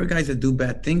there are guys that do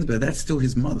bad things, but that's still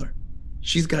his mother.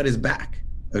 She's got his back,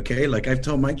 okay? Like I've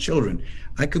told my children,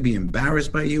 I could be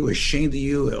embarrassed by you, ashamed of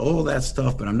you, all that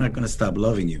stuff, but I'm not going to stop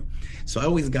loving you. So I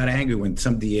always got angry when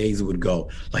some DAs would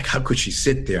go, like, how could she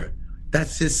sit there?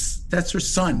 That's her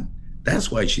son. That's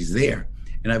why she's there.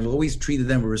 And I've always treated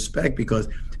them with respect, because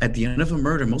at the end of a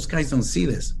murder, most guys don't see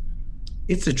this.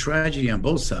 It's a tragedy on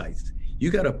both sides. You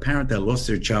got a parent that lost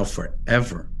their child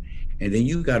forever. And then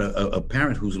you got a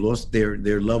parent who's lost their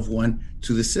loved one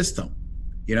to the system,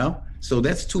 you know? So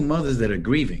that's two mothers that are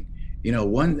grieving. You know,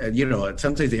 one, you know,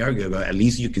 sometimes they argue about, at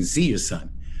least you can see your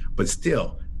son, but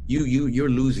still you're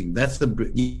losing. That's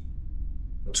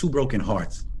two broken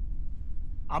hearts.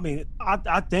 I mean,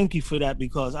 I thank you for that,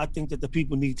 because I think that the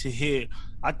people need to hear.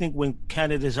 I think when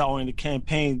candidates are in the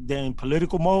campaign, they're in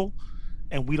political mode,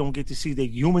 and we don't get to see the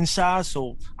human side.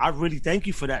 So I really thank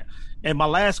you for that. And my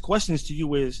last questions to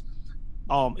you is,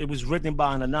 it was written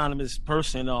by an anonymous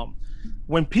person.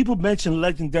 When people mention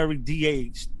legendary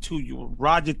DAs to you,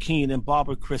 Roger Keene and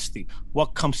Barbara Christie,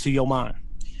 what comes to your mind?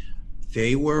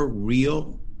 They were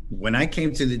real. When I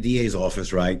came to the DA's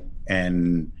office, right,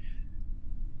 and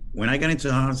when I got into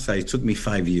homicide, it took me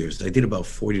 5 years. I did about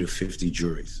 40 to 50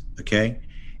 juries, okay?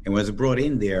 And when I was brought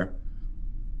in there,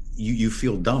 you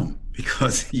feel dumb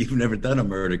because you've never done a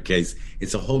murder case.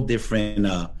 It's a whole different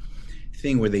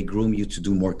thing where they groom you to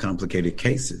do more complicated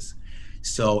cases.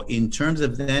 So in terms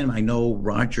of them, I know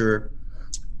Roger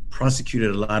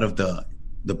prosecuted a lot of the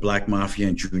Black Mafia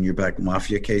and Junior Black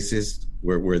Mafia cases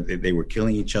where they were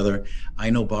killing each other. I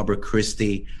know Barbara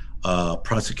Christie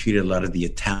prosecuted a lot of the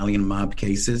Italian mob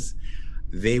cases.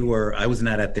 I was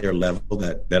not at their level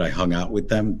that I hung out with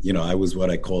them. You know, I was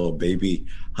what I call a baby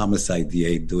homicide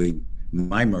DA doing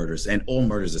my murders, and all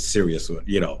murders are serious,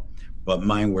 you know, but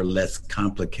mine were less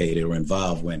complicated or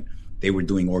involved when they were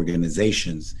doing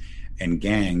organizations and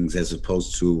gangs, as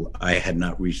opposed to I had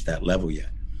not reached that level yet.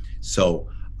 So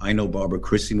I know Barbara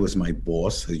Christie was my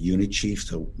boss, a unit chief.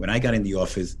 So when I got in the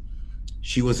office,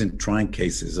 she wasn't trying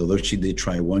cases, although she did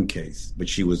try one case, but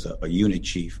she was a unit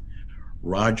chief.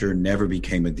 Roger never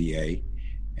became a DA.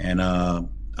 And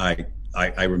I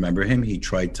remember him. He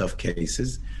tried tough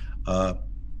cases.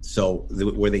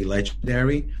 Were they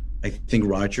legendary? I think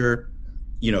Roger,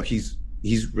 you know, he's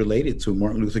related to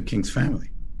Martin Luther King's family.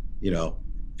 You know,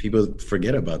 people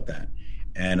forget about that.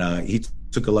 And he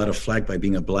took a lot of flack by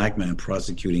being a black man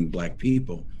prosecuting black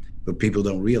people, but people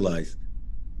don't realize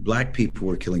black people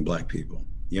were killing black people.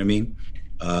 You know what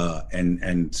I mean?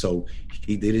 And so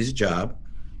he did his job.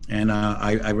 And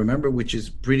I remember, which is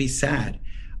pretty sad,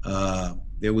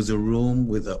 there was a room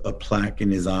with a plaque in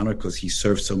his honor because he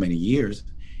served so many years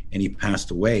and he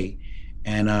passed away.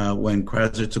 And when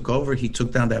Krasner took over, he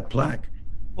took down that plaque.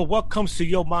 Well, what comes to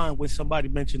your mind when somebody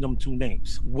mentioned them two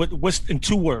names? What's in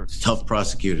 2 words? Tough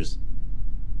prosecutors.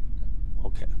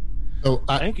 Okay. So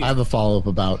I have a follow-up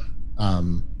about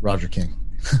Roger King.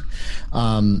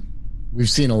 We've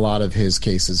seen a lot of his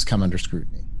cases come under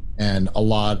scrutiny, and a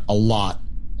lot.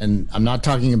 And I'm not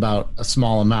talking about a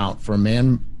small amount. For a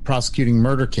man prosecuting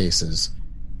murder cases,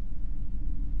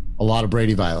 a lot of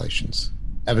Brady violations,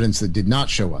 evidence that did not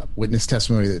show up, witness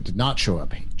testimony that did not show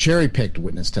up, cherry-picked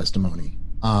witness testimony.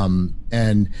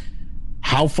 And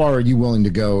how far are you willing to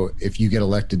go if you get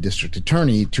elected district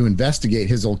attorney to investigate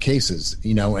his old cases?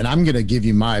 You know, and I'm going to give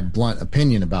you my blunt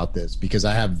opinion about this because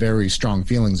I have very strong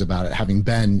feelings about it, having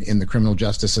been in the criminal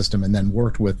justice system and then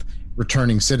worked with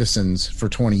returning citizens for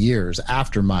 20 years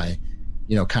after my,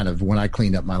 you know, kind of when I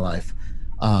cleaned up my life.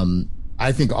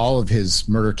 I think all of his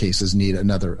murder cases need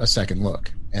a second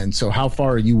look. And so how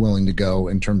far are you willing to go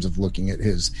in terms of looking at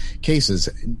his cases?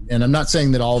 And I'm not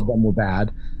saying that all of them were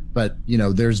bad, but, you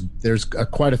know, there's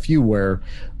quite a few where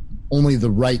only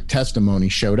the right testimony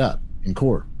showed up in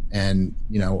court. And,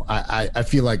 you know, I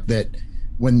feel like that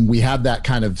when we have that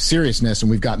kind of seriousness and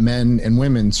we've got men and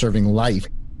women serving life,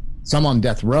 some on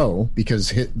death row,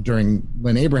 because during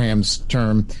Lynn Abraham's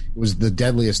term, it was the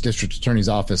deadliest district attorney's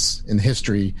office in the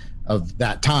history of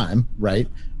that time, right?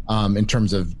 In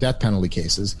terms of death penalty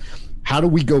cases. How do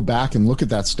we go back and look at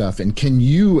that stuff? And can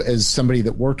you, as somebody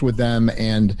that worked with them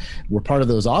and were part of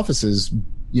those offices,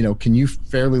 you know, can you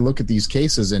fairly look at these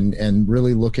cases and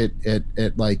really look at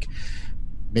like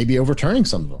maybe overturning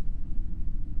some of them?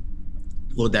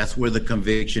 Well, that's where the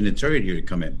conviction attorney would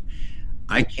come in.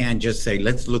 I can't just say,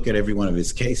 let's look at every one of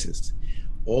his cases.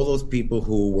 All those people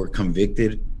who were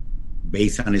convicted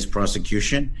based on his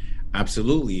prosecution,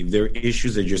 absolutely. If there are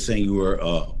issues that you're saying you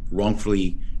were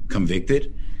wrongfully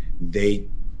convicted, they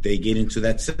get into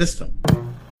that system.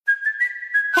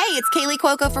 Hey, it's Kaylee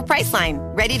Cuoco for Priceline.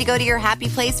 Ready to go to your happy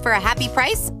place for a happy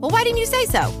price? Well, why didn't you say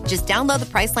so? Just download the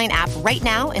Priceline app right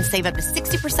now and save up to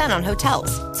 60% on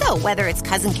hotels. So whether it's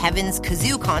Cousin Kevin's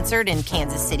Kazoo Concert in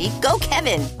Kansas City, go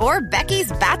Kevin, or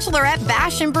Becky's Bachelorette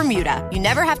Bash in Bermuda, you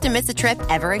never have to miss a trip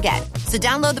ever again. So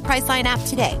download the Priceline app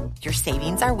today. Your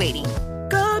savings are waiting.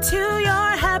 Go to your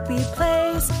happy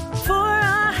place for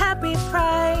a happy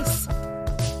price.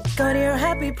 Go to your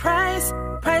happy price,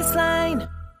 Priceline.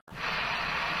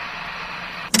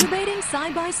 Debating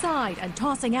side by side and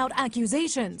tossing out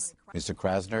accusations. Mr.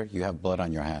 Krasner, you have blood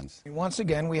on your hands. Once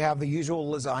again, we have the usual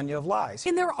lasagna of lies.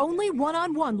 In their only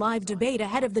one-on-one live debate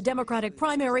ahead of the Democratic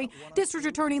primary, District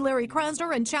Attorney Larry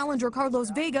Krasner and challenger Carlos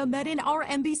Vega met in our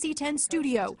NBC 10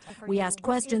 studio. We asked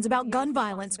questions about gun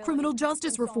violence, criminal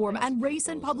justice reform, and race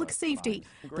and public safety.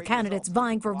 The candidates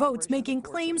vying for votes making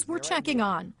claims we're checking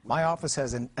on. My office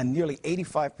has a nearly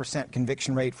 85%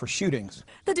 conviction rate for shootings.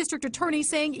 The district attorney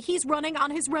saying he's running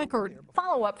on his record.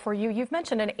 Follow-up for you. You've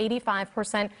mentioned an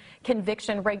 85%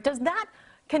 conviction rate. Does that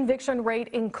conviction rate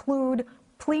include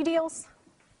plea deals?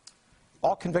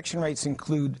 All conviction rates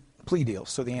include plea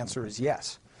deals, so the answer is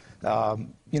yes.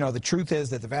 You know, the truth is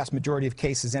that the vast majority of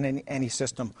cases in any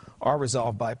system are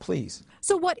resolved by pleas.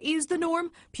 So what is the norm?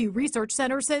 Pew Research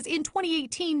Center says in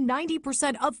 2018,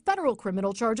 90% of federal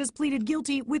criminal charges pleaded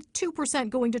guilty, with 2%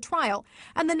 going to trial.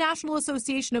 And the National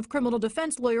Association of Criminal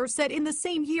Defense Lawyers said in the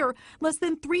same year, less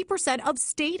than 3% of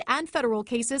state and federal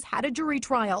cases had a jury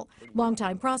trial.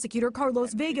 Longtime prosecutor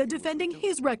Carlos Vega defending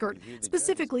his record,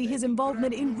 specifically his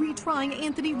involvement in retrying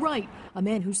Anthony Wright, a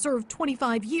man who served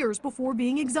 25 years before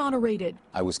being exonerated.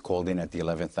 I was called in at the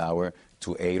 11th hour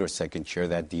to aid or second chair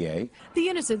that DA. The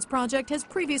Innocence Project has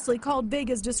previously called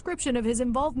Vega's description of his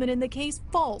involvement in the case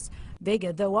false.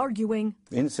 Vega, though, arguing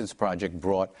The Innocence Project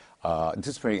brought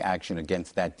disciplinary action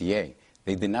against that DA.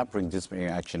 They did not bring disciplinary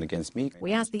action against me.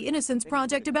 We asked the Innocence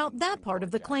Project about that part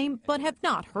of the claim, but have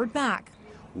not heard back.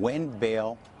 When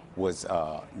bail was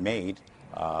made,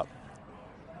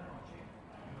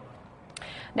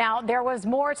 Now, there was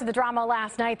more to the drama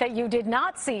last night that you did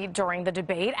not see during the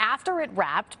debate after it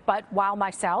wrapped. But while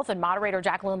myself and moderator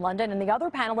Jacqueline London and the other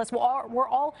panelists were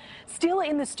all still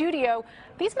in the studio,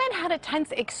 these men had a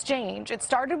tense exchange. It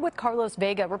started with Carlos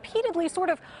Vega repeatedly sort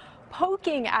of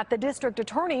poking at the district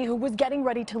attorney who was getting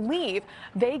ready to leave.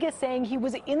 Vega saying he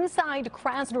was inside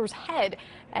Krasner's head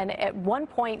and at one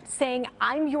point saying,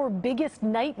 "I'm your biggest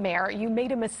nightmare. You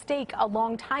made a mistake a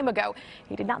long time ago."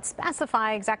 He did not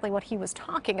specify exactly what he was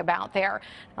talking about there.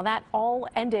 Now, that all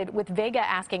ended with Vega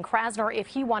asking Krasner if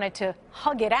he wanted to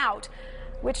hug it out,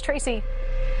 which, Tracy,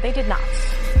 they did not.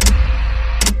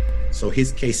 So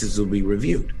his cases will be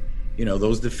reviewed. You know,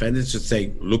 those defendants should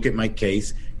say, look at my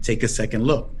case, take a second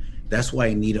look. That's why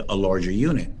I need a larger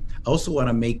unit. I also want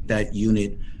to make that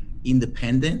unit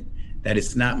independent, that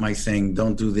it's not my saying,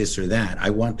 don't do this or that. I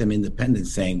want them independent,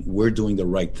 saying, we're doing the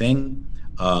right thing.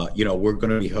 We're going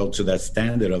to be held to that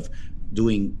standard of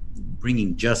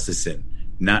bringing justice in,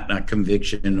 not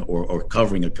conviction or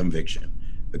covering a conviction.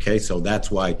 Okay, so that's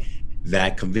why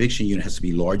that conviction unit has to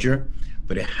be larger,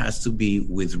 but it has to be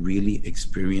with really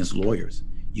experienced lawyers.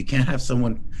 You can't have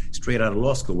someone straight out of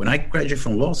law school. When I graduated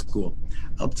from law school,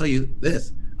 I'll tell you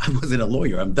this, I wasn't a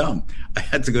lawyer. I'm dumb. I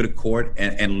had to go to court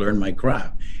and learn my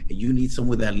craft. And you need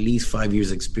someone with at least 5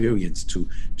 years experience to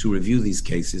review these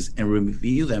cases and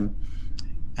review them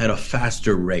at a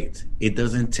faster rate. It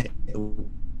doesn't take,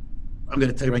 I'm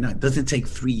going to tell you right now, it doesn't take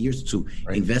 3 years to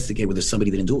investigate whether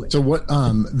somebody didn't do it. So what,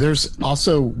 there's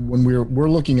also, when we're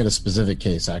looking at a specific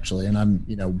case actually, and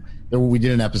we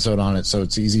did an episode on it, so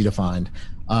it's easy to find.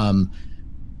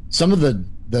 Some of the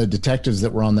detectives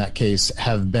that were on that case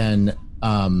have been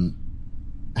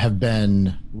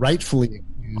rightfully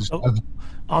accused of,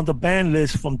 on the ban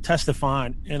list from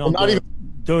testifying and on the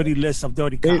dirty list of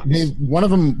dirty cops. One of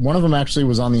them actually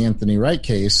was on the Anthony Wright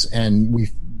case, and we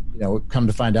come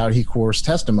to find out he coerced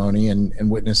testimony and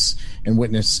witness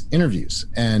interviews.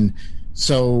 And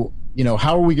so,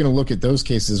 how are we going to look at those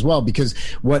cases as well? Because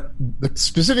what the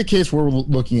specific case we're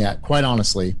looking at, quite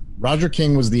honestly, Roger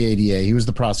King was the ADA. He was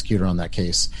the prosecutor on that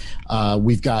case.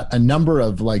 We've got a number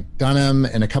of, like Dunham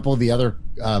and a couple of the other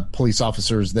police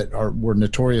officers that were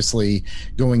notoriously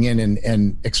going in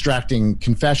and extracting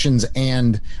confessions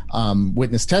and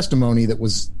witness testimony that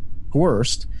was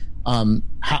coerced. How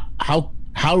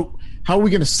are we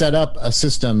going to set up a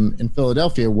system in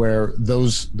Philadelphia where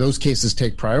those cases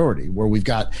take priority, where we've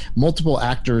got multiple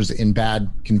actors in bad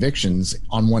convictions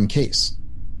on one case?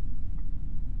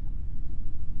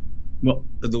 Well,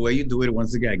 the way you do it,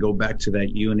 once again, I go back to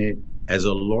that unit as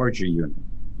a larger unit.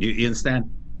 You understand?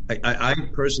 I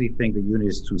personally think the unit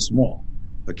is too small.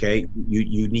 Okay,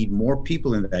 you need more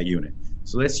people in that unit.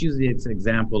 So let's use the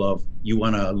example of, you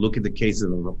want to look at the cases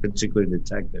of a particular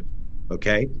detective.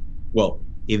 Okay, well,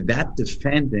 if that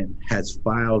defendant has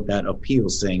filed that appeal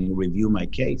saying, review my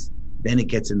case, then it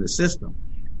gets in the system.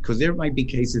 Because there might be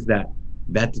cases that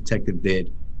detective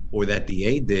did or that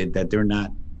DA did that they're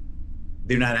not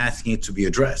asking it to be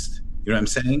addressed. You know what I'm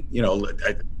saying?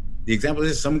 The example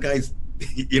is, some guys,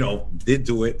 did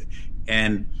do it.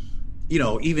 And,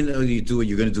 even though you do it,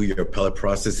 you're going to do your appellate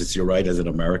process. It's your right as an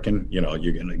American. You're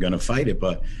going to fight it.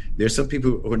 But there's some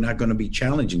people who are not going to be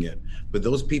challenging it. But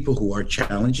those people who are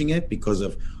challenging it because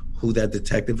of who that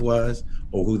detective was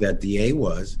or who that DA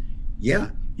was,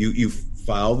 yeah, you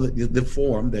file the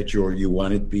form that you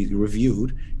want it to be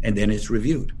reviewed, and then it's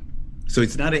reviewed. So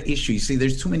it's not an issue. You see,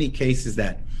 there's too many cases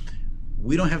that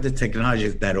we don't have the technology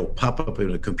that'll pop up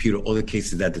in a computer, all the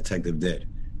cases that detective did.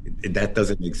 That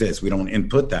doesn't exist. We don't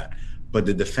input that. But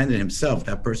the defendant himself,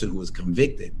 that person who was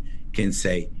convicted, can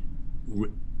say,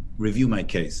 review my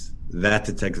case. That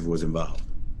detective was involved.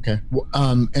 Okay. Well,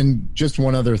 and just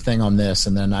one other thing on this,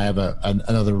 and then I have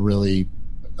another really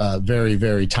very,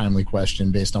 very timely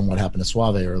question based on what happened to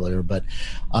Suave earlier. But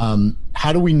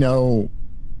how do we know,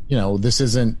 this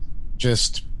isn't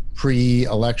just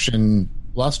pre-election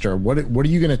bluster? What are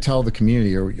you going to tell the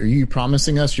community? Are you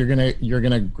promising us you're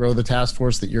going to grow the task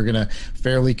force, that you're going to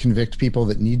fairly convict people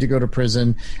that need to go to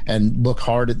prison and look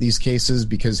hard at these cases?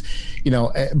 Because,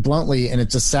 bluntly, and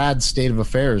it's a sad state of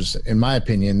affairs, in my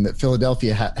opinion, that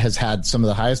Philadelphia has had some of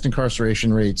the highest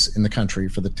incarceration rates in the country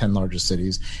for the 10 largest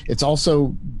cities. It's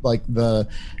also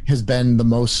has been the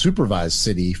most supervised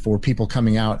city for people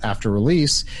coming out after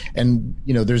release. And,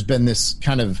 there's been this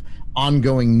kind of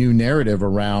ongoing new narrative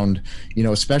around,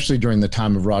 especially during the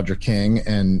time of Roger King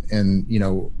and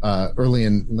early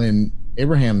in Lynn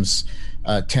Abraham's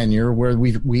tenure, where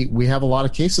we have a lot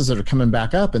of cases that are coming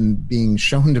back up and being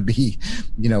shown to be,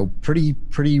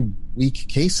 pretty weak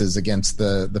cases against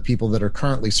the people that are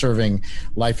currently serving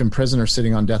life in prison or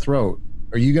sitting on death row.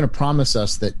 Are you going to promise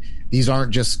us that these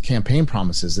aren't just campaign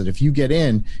promises, that if you get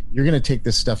in, you're going to take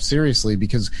this stuff seriously?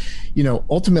 Because,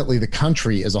 ultimately the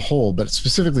country as a whole, but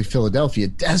specifically Philadelphia,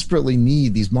 desperately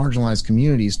need these marginalized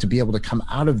communities to be able to come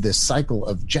out of this cycle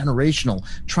of generational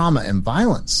trauma and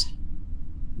violence.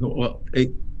 Well,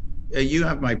 you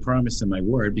have my promise and my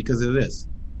word because of this.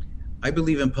 I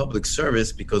believe in public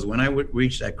service because when I would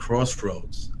reach that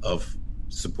crossroads of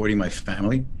supporting my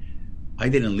family, I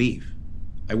didn't leave.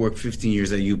 I worked 15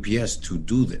 years at UPS to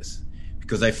do this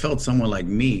because I felt someone like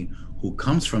me who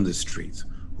comes from the streets,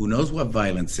 who knows what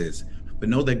violence is, but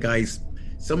know that guys,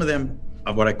 some of them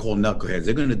are what I call knuckleheads.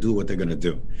 They're going to do what they're going to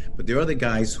do. But there are other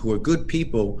guys who are good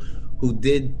people who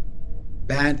did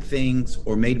bad things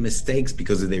or made mistakes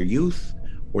because of their youth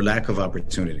or lack of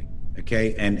opportunity.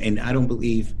 Okay. And I don't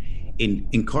believe in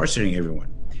incarcerating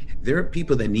everyone. There are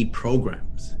people that need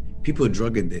programs. People who are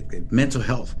drug addicted, mental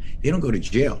health, they don't go to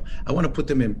jail. I want to put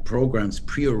them in programs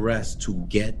pre-arrest to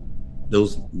get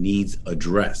those needs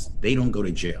addressed. They don't go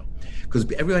to jail.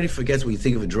 Because everybody forgets when you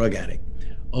think of a drug addict.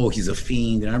 Oh, he's a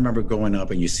fiend. And I remember growing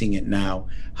up, and you're seeing it now,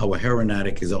 how a heroin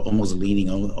addict is almost leaning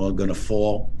on going to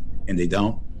fall, and they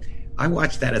don't. I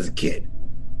watched that as a kid.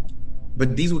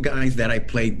 But these were guys that I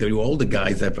played, they were older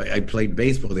guys that I played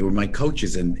baseball. They were my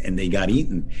coaches, and they got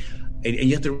eaten. And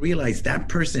you have to realize that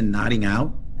person nodding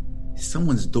out is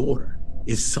someone's daughter,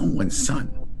 is someone's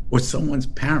son, or someone's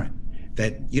parent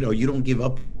that, you don't give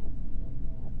up.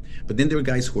 But then there are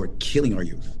guys who are killing our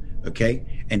youth, okay?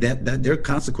 And that their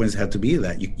consequences have to be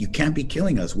that. You can't be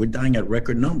killing us. We're dying at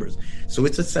record numbers. So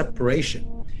it's a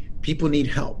separation. People need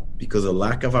help because of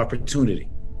lack of opportunity,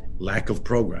 lack of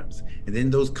programs. And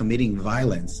then those committing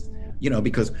violence,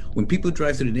 because when people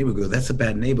drive through the neighborhood, that's a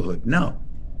bad neighborhood. No,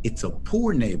 it's a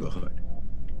poor neighborhood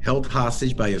held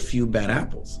hostage by a few bad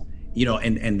apples.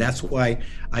 And that's why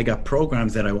I got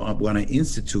programs that I want to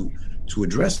institute to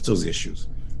address those issues.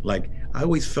 Like, I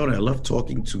always felt I love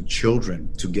talking to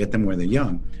children to get them when they're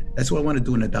young. That's why I want to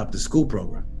do an Adopt a School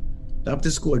program. Adopt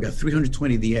a School, I got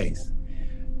 320 DAs.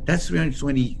 That's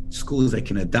 320 schools I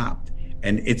can adopt.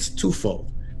 And it's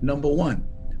twofold. Number one,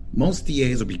 most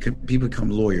DAs or people become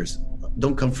lawyers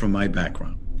don't come from my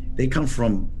background. They come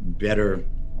from better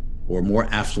or more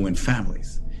affluent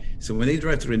families. So when they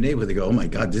drive through the neighborhood, they go, oh my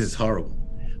God, this is horrible.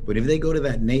 But if they go to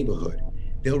that neighborhood,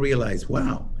 they'll realize,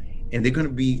 wow. And they're going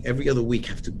to be every other week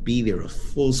have to be there a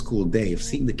full school day of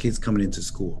seeing the kids coming into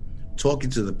school, talking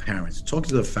to the parents, talking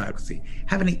to the faculty,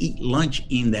 having to eat lunch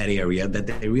in that area that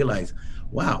they realize,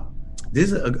 wow,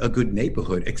 this is a good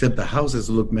neighborhood, except the houses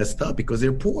look messed up because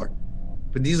they're poor.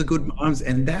 But these are good moms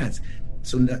and dads.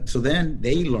 So then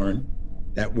they learn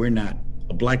that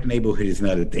a black neighborhood is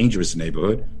not a dangerous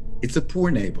neighborhood. It's a poor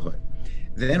neighborhood.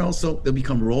 Then also they'll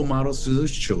become role models to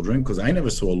those children, because I never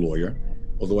saw a lawyer,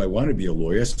 although I wanted to be a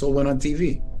lawyer. I saw one on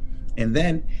TV. And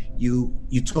then you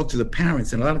talk to the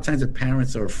parents, and a lot of times the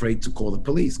parents are afraid to call the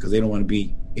police because they don't want to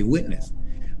be a witness.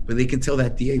 But they can tell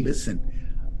that DA, listen,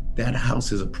 that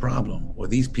house is a problem, or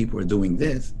these people are doing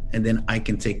this, and then I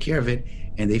can take care of it,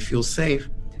 and they feel safe.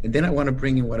 And then I want to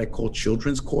bring in what I call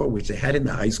children's court, which they had in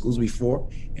the high schools before,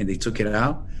 and they took it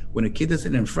out. When a kid does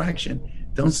an infraction,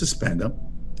 don't suspend them.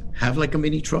 Have like a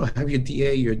mini trial. Have your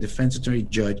DA, your defense attorney,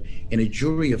 judge, and a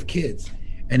jury of kids.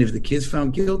 And if the kid's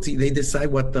found guilty, they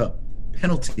decide what the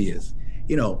penalty is.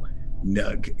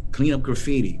 Clean up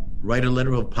graffiti, write a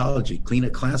letter of apology, clean a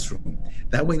classroom.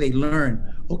 That way they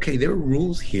learn, okay, there are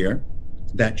rules here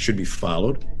that should be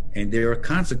followed, and there are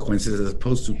consequences as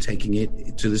opposed to taking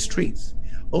it to the streets.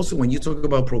 Also, when you talk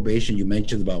about probation, you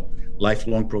mentioned about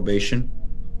lifelong probation.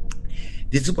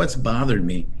 This is what's bothered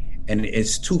me, and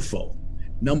it's twofold.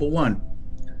 Number one,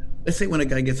 let's say when a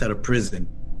guy gets out of prison,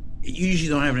 you usually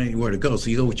don't have anywhere to go, so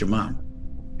you go with your mom.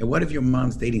 And what if your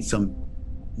mom's dating some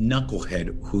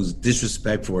knucklehead who's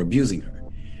disrespectful or abusing her?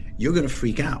 You're going to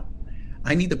freak out.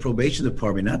 I need the probation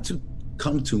department not to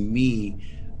come to me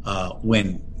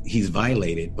when he's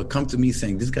violated, but come to me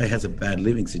saying, this guy has a bad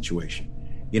living situation.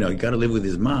 You got to live with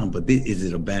his mom, but is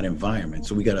it a bad environment?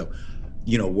 So we got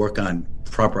to, work on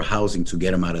proper housing to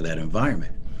get him out of that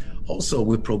environment. Also,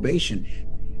 with probation,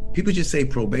 people just say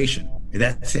probation, and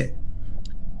that's it.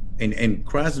 And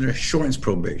Krasner shortens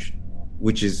probation,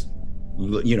 which is,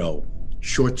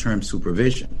 short-term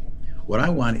supervision. What I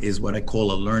want is what I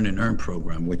call a learn and earn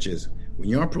program, which is when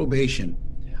you're on probation,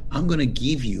 I'm going to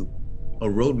give you a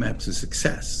roadmap to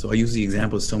success. So I use the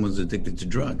example of someone who's addicted to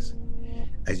drugs.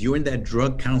 As you're in that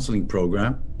drug counseling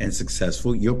program and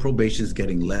successful, your probation is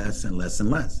getting less and less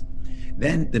and less.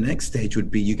 Then the next stage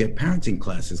would be you get parenting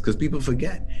classes, because people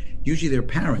forget. Usually their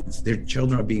parents, their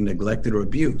children are being neglected or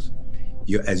abused.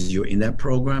 As you're in that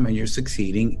program and you're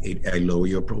succeeding, I lower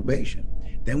your probation.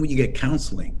 Then when you get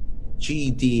counseling,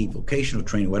 GED, vocational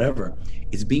training, whatever,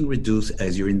 it's being reduced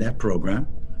as you're in that program.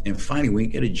 And finally, when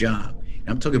you get a job, and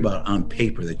I'm talking about on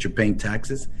paper that you're paying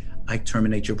taxes, I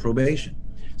terminate your probation.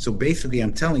 So basically,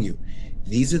 I'm telling you,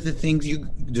 these are the things you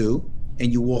do,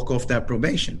 and you walk off that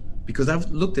probation. Because I've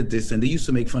looked at this, and they used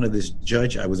to make fun of this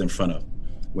judge I was in front of.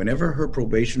 Whenever her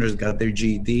probationers got their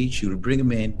GED, she would bring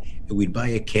them in and we'd buy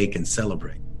a cake and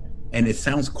celebrate. And it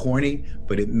sounds corny,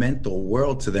 but it meant the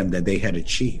world to them that they had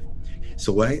achieved.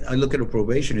 So what I look at a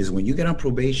probation is when you get on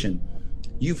probation,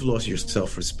 you've lost your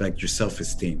self-respect, your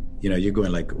self-esteem. You're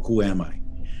going like, who am I?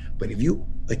 But if you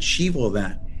achieve all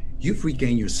that, you've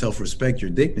regained your self-respect,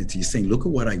 your dignity. You're saying, look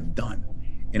at what I've done.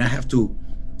 And I have to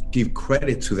give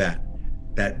credit to that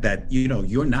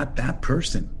you're not that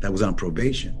person that was on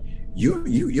probation.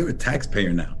 You're a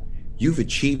taxpayer now. You've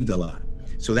achieved a lot.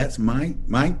 So that's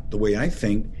the way I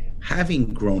think,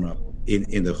 having grown up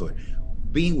in the hood,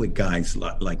 being with guys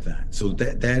like that.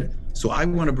 So I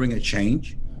want to bring a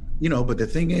change, but the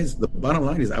thing is, the bottom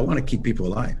line is I want to keep people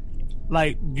alive.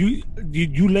 Like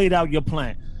you laid out your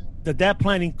plan. Did that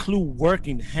plan include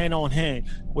working hand on hand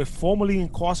with formerly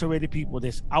incarcerated people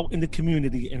that's out in the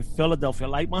community in Philadelphia,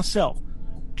 like myself,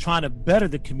 trying to better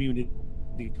the community?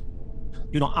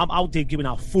 I'm out there giving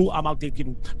out food. I'm out there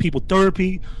giving people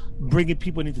therapy, bringing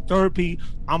people into therapy.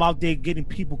 I'm out there getting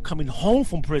people coming home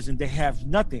from prison. They have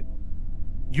nothing.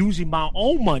 Using my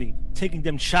own money, taking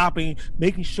them shopping,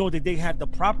 making sure that they have the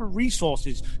proper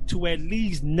resources to at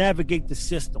least navigate the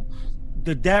system.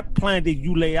 Did that plan that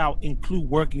you lay out include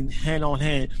working hand on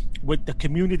hand with the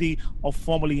community of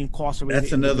formerly incarcerated?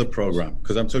 That's another program,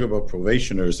 because I'm talking about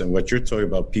probationers, and what you're talking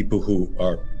about, people who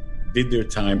did their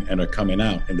time and are coming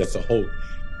out, and that's a whole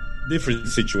different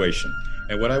situation.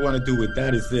 And what I want to do with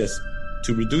that is this: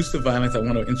 to reduce the violence, I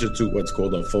want to institute what's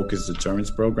called a focused deterrence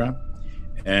program.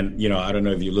 And I don't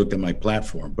know if you looked at my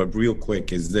platform, but real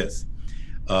quick is this: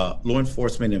 law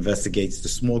enforcement investigates the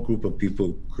small group of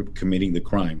people committing the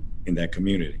crime in that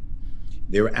community.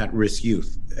 They're at-risk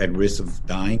youth, at risk of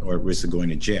dying or at risk of going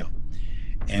to jail.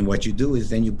 And what you do is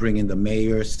then you bring in the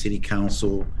mayor, city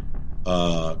council,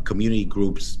 community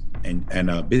groups,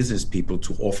 and business people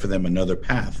to offer them another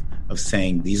path of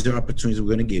saying, these are opportunities we're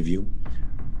going to give you,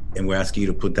 and we're asking you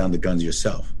to put down the guns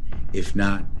yourself. If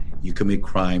not, you commit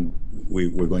crime,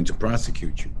 we're going to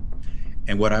prosecute you.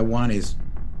 And what I want is,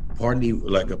 partly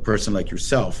like a person like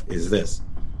yourself, is this: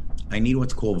 I need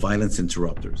what's called violence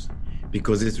interrupters,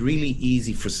 because it's really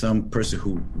easy for some person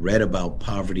who read about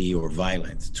poverty or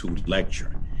violence to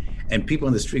lecture. And people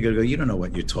on the street go, you don't know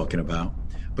what you're talking about.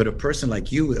 But a person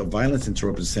like you, a violence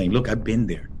interrupter, is saying, look, I've been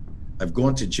there. I've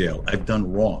gone to jail. I've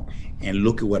done wrong. And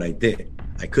look at what I did.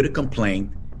 I could have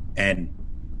complained and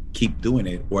keep doing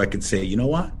it, or I could say, you know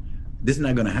what? This is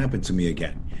not going to happen to me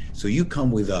again. So you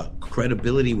come with a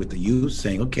credibility with the youth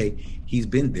saying, okay, he's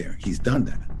been there. He's done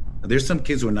that. There's some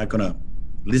kids who are not going to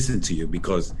listen to you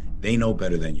because they know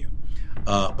better than you.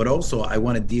 But also, I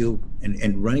want to deal,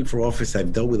 and running for office,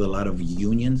 I've dealt with a lot of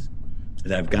unions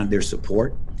that I've gotten their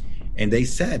support. And they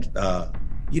said,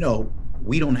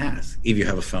 we don't ask if you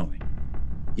have a felony.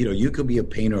 You could be a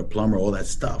painter, a plumber, all that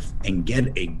stuff, and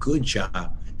get a good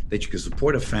job that you can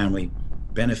support a family,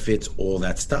 benefits, all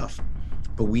that stuff.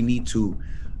 But you need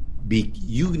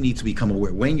to become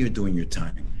aware when you're doing your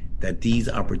time that these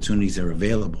opportunities are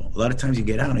available. A lot of times you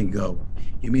get out and you go,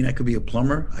 you mean I could be a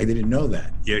plumber? I didn't know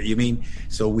that. You mean?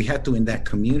 So we have to, in that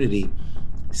community,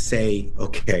 say,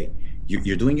 okay,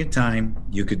 you're doing your time.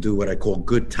 You could do what I call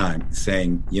good time,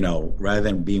 saying, rather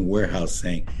than being warehouse,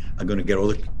 saying, I'm going to get all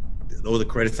the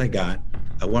credits I got.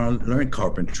 I want to learn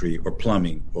carpentry or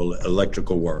plumbing or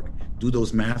electrical work. Do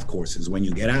those math courses. When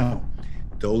you get out,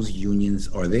 those unions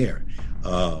are there.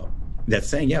 That's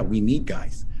saying, yeah, we need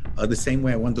guys. The same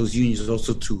way I want those unions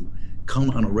also to come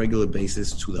on a regular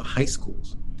basis to the high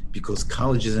schools, because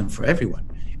college isn't for everyone.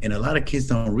 And a lot of kids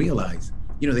don't realize,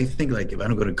 they think like, if I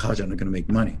don't go to college, I'm not going to make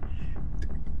money.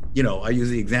 I use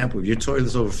the example, if your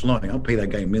toilet's overflowing, I'll pay that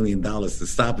guy $1 million to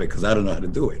stop it because I don't know how to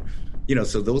do it.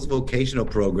 So those vocational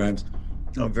programs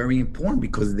are very important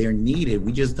because they're needed.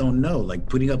 We just don't know, like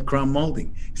putting up crown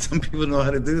molding. Some people know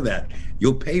how to do that.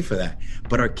 You'll pay for that.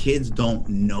 But our kids don't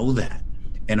know that.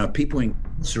 And our people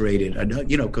incarcerated,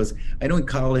 because I know in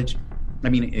college,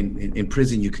 in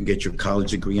prison, you can get your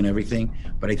college degree and everything.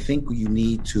 But I think you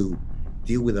need to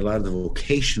deal with a lot of the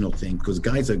vocational thing because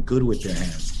guys are good with their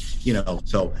hands.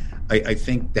 So I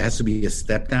think there has to be a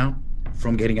step down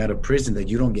from getting out of prison, that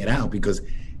you don't get out, because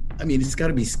it's got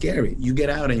to be scary. You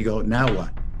get out and you go, now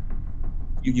what?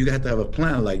 You have to have a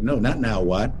plan. Like, no, not now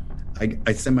what?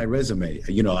 I send my resume.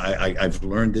 I've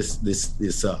learned this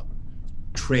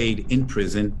trade in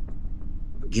prison.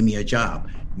 Give me a job.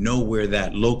 Know where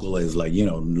that local is, like,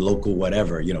 local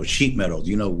whatever, sheet metal.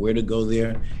 You know where to go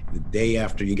there. The day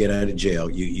after you get out of jail,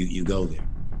 you go there.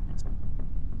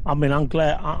 I'm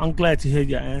glad to hear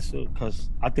your answer,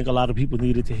 because I think a lot of people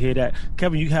needed to hear that.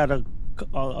 Kevin, you had a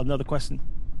another question.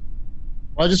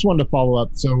 Well, I just wanted to follow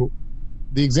up. So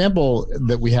the example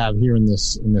that we have here in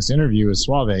this interview is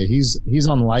Suave. He's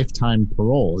on lifetime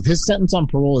parole. His sentence on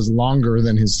parole is longer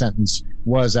than his sentence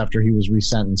was after he was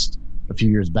resentenced a few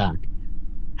years back.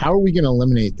 How are we going to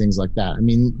eliminate things like that? I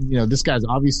mean, this guy's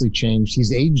obviously changed.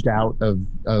 He's aged out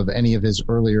of any of his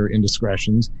earlier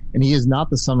indiscretions, and he is not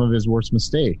the sum of his worst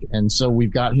mistake. And so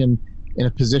we've got him in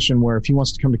a position where if he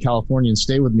wants to come to California and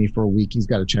stay with me for a week, he's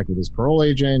got to check with his parole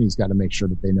agent. He's got to make sure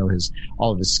that they know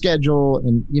all of his schedule.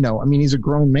 And, he's a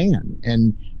grown man,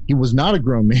 and he was not a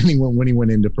grown man when he went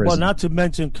into prison. Well, not to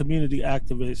mention community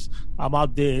activists. I'm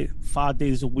out there 5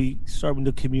 days a week serving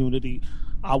the community.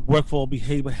 I work for a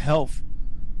behavioral health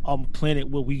clinic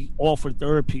where we offer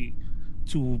therapy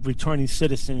to returning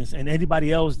citizens and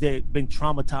anybody else that been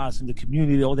traumatized in the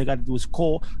community. All they got to do is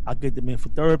call. I get them in for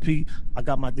therapy. I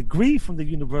got my degree from the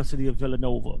University of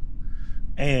Villanova,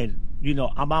 and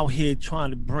I'm out here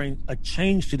trying to bring a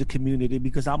change to the community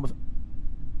because I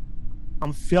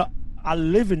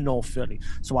live in North Philly,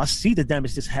 so I see the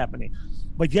damage that's happening.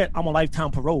 But yet I'm on lifetime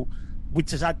parole,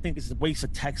 which I think is a waste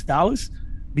of tax dollars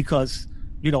because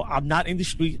I'm not in the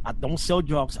street. I don't sell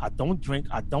drugs. I don't drink.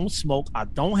 I don't smoke. I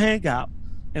don't hang out.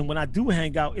 And when I do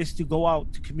hang out, it's to go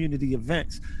out to community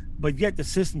events. But yet the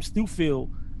system still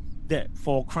feel that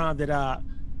for a crime that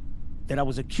I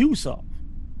was accused of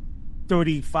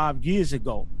 35 years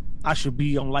ago, I should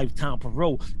be on lifetime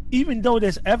parole, even though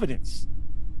there's evidence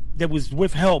that was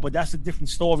withheld. But that's a different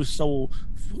story. So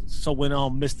when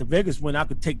Mr. Vegas went, I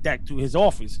could take that to his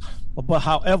office. But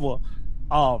however,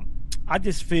 I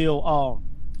just feel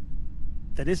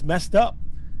that it's messed up,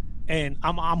 and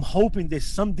I'm hoping that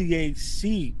some DAs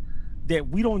see that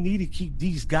we don't need to keep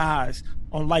these guys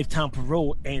on lifetime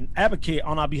parole and advocate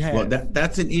on our behalf. Well,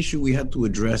 that's an issue we have to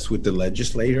address with the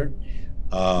legislator,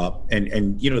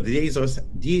 and the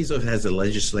DA's office has a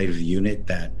legislative unit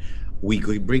that we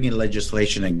could bring in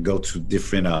legislation and go to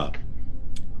different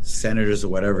senators or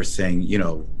whatever, saying,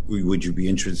 would you be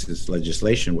interested in this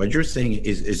legislation? What you're saying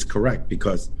is correct,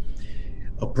 because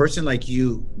a person like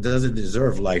you doesn't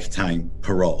deserve lifetime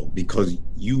parole because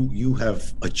you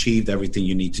have achieved everything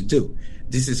you need to do.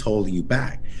 This is holding you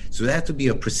back. So there has to be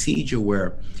a procedure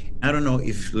where, I don't know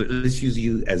if, let's use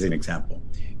you as an example.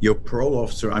 Your parole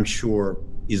officer, I'm sure,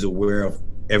 is aware of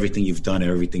everything you've done and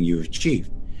everything you've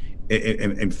achieved.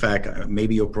 In fact,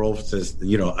 maybe your parole officer says,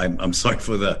 I'm sorry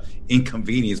for the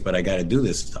inconvenience, but I got to do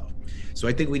this stuff. So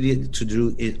I think we need to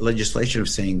do legislation of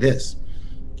saying this.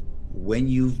 When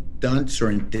you've done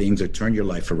certain things or turned your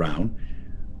life around,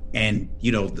 and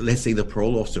let's say the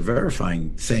parole officer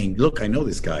verifying, saying, look, I know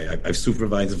this guy, I've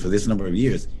supervised him for this number of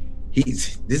years,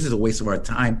 this is a waste of our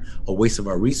time, a waste of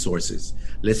our resources.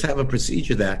 Let's have a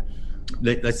procedure that,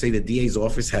 let's say the DA's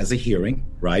office has a hearing,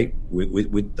 right,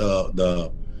 with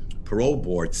the parole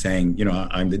board saying,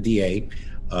 I'm the DA,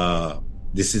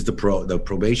 this is the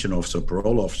probation officer,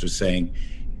 parole officer saying,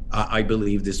 I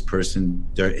believe this person,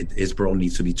 his parole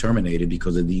needs to be terminated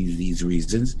because of these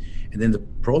reasons. And then the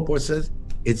parole board says,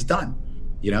 it's done.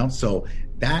 So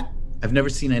that, I've never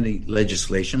seen any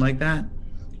legislation like that.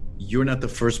 You're not the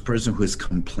first person who has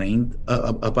complained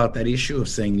about that issue of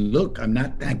saying, look, I'm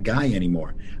not that guy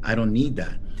anymore. I don't need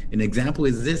that. An example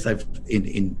is this.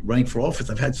 In running for office,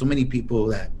 I've had so many people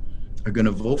that are going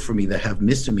to vote for me that have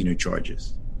misdemeanor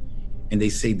charges. And they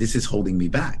say, this is holding me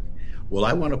back. Well,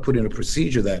 I want to put in a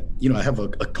procedure that, I have a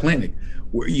clinic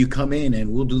where you come in and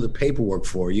we'll do the paperwork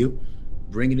for you,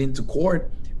 bring it into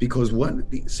court, because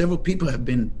several people have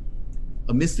been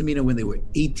a misdemeanor when they were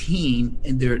 18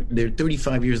 and they're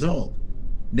 35 years old.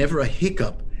 Never a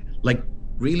hiccup. Like,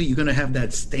 really, you're going to have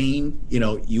that stain,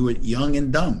 you were young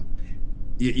and dumb.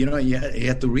 You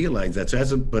have to realize that.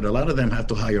 So but a lot of them have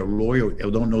to hire a lawyer or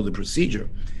don't know the procedure.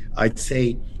 I'd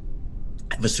say,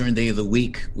 have a certain day of the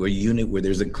week where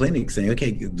there's a clinic saying,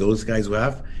 okay, those guys who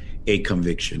have a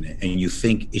conviction and you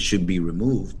think it should be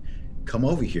removed, come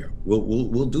over here.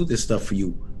 We'll do this stuff for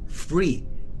you free.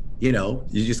 You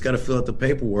just got to fill out the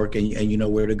paperwork and you know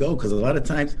where to go. Because a lot of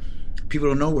times people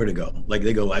don't know where to go. Like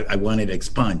they go, I want it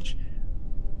expunged,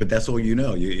 but that's all you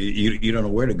know. You don't know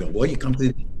where to go. Well, you come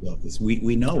to the office.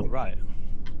 We know it. Right.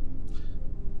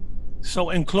 So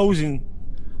in closing,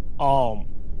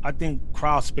 I think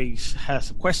CrowdSpace has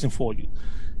a question for you.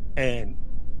 And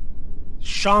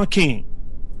Shaun King,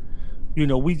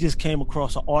 we just came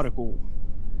across an article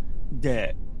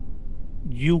that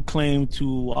you claim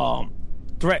to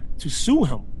threat to sue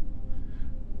him.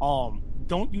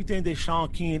 Don't you think that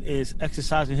Shaun King is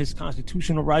exercising his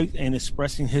constitutional right and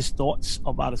expressing his thoughts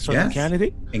about a certain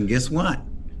candidate? And guess what?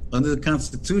 Under the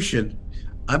Constitution,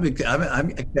 I'm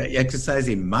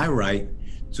exercising my right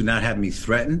to not have me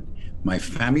threatened, my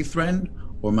family threatened,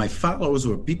 or my followers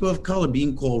or people of color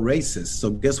being called racist. So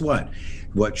guess what?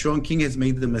 What Shaun King has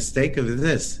made the mistake of is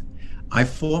this. I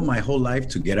fought my whole life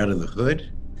to get out of the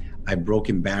hood. I've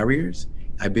broken barriers.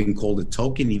 I've been called a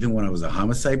token even when I was a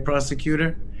homicide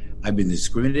prosecutor. I've been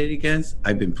discriminated against.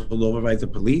 I've been pulled over by the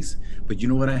police. But you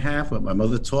know what I have? What my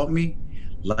mother taught me?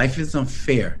 Life is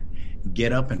unfair.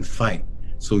 Get up and fight.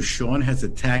 So Shaun has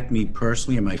attacked me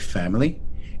personally and my family,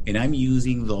 and I'm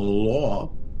using the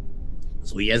law.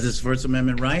 So he has his First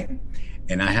Amendment right,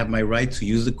 and I have my right to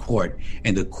use the court,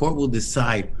 and the court will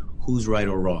decide who's right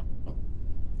or wrong.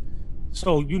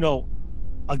 So,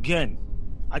 again,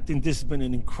 I think this has been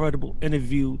an incredible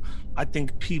interview. I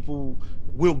think people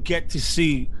will get to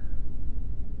see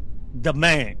the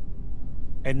man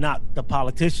and not the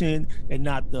politician and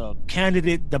not the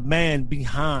candidate, the man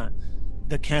behind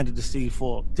the candidacy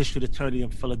for district attorney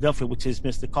in Philadelphia, which is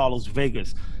Mr. Carlos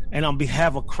Vegas. And on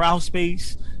behalf of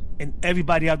CrowdSpace and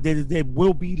everybody out there that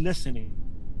will be listening,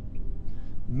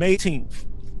 May 18th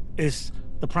is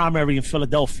the primary in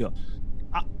Philadelphia.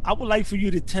 I would like for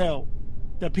you to tell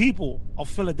the people of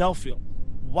Philadelphia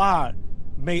why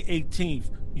May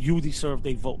 18th you deserve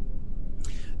their vote.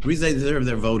 The reason I deserve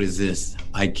their vote is this: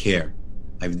 I care.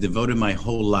 I've devoted my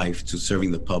whole life to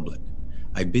serving the public.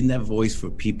 I've been that voice for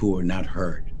people who are not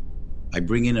heard. I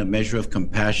bring in a measure of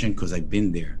compassion because I've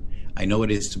been there. I know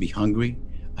what it is to be hungry.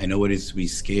 I know what it is to be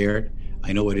scared.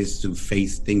 I know what it is to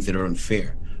face things that are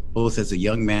unfair, both as a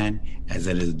young man, as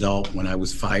an adult, when I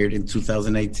was fired in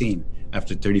 2018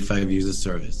 after 35 years of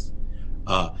service.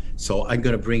 So I'm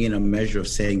going to bring in a measure of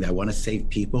saying that I want to save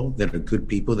people that are good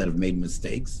people that have made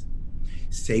mistakes,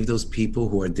 save those people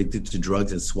who are addicted to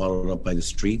drugs and swallowed up by the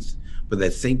streets. But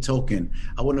that same token,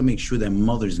 I want to make sure that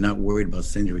mother's not worried about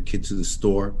sending her kid to the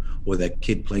store or that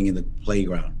kid playing in the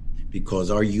playground,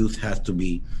 because our youth has to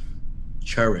be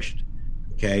cherished,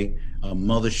 okay? A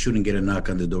mother shouldn't get a knock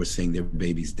on the door saying their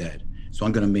baby's dead. So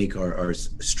I'm going to make our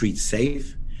streets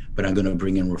safe, but I'm going to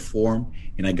bring in reform.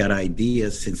 And I got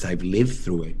ideas, since I've lived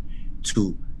through it,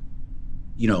 to,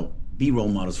 be role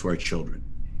models for our children,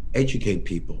 educate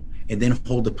people, and then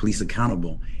hold the police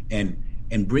accountable and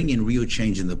bring in real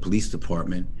change in the police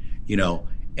department,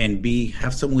 and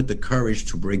have someone with the courage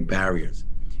to break barriers.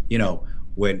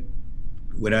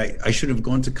 When I should have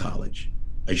gone to college,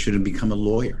 I should have become a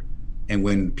lawyer. And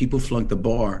when people flunked the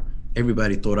bar,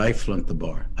 everybody thought I flunked the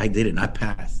bar. I didn't, I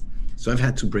passed. So I've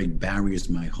had to break barriers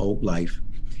my whole life.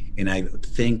 And I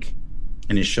think,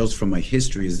 and it shows from my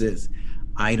history, is this: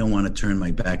 I don't want to turn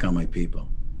my back on my people.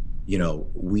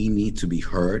 We need to be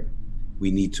heard.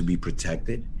 We need to be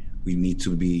protected. We need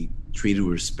to be treated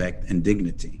with respect and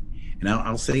dignity. And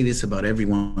I'll say this about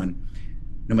everyone,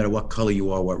 no matter what color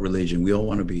you are, what religion, we all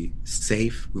want to be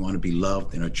safe. We want to be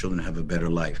loved, and our children have a better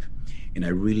life. And I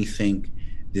really think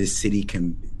this city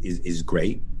is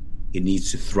great. It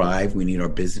needs to thrive. We need our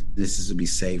businesses to be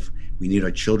safe. We need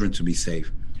our children to be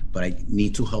safe. But I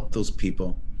need to help those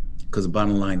people, because the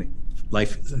bottom line,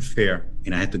 life isn't fair,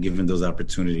 and I have to give them those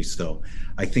opportunities. So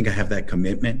I think I have that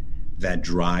commitment, that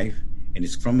drive, and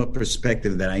it's from a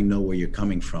perspective that I know where you're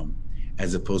coming from,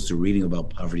 as opposed to reading about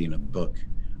poverty in a book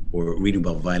or reading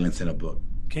about violence in a book.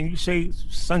 Can you say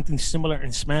something similar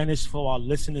in Spanish for our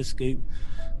listeners,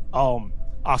 our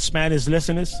Spanish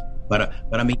listeners?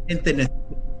 Para mi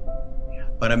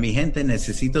gente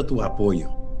necesito tu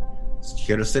apoyo.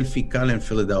 Quiero ser fiscal en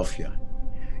Philadelphia.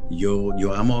 Yo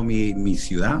amo mi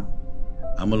ciudad,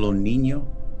 amo los niños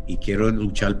y quiero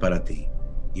luchar para ti.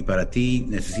 Y para ti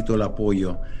necesito el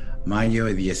apoyo mayo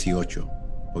 18,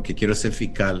 porque quiero ser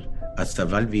fiscal a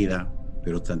salvar vida,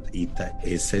 pero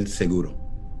es ser seguro.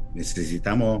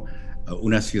 Necesitamos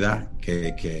una ciudad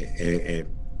que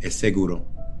es seguro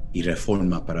y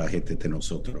reforma para la gente de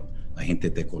nosotros, la gente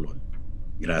de color.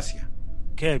 Gracias.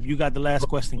 Kev, you got the last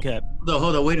question, Kev.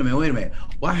 Hold on, wait a minute.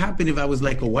 What happened if I was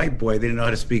like a white boy, didn't know how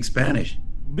to speak Spanish?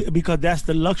 Because that's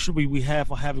the luxury we have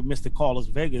for having Mr. Carlos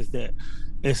Vegas, that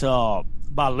is a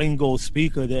bilingual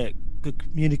speaker that could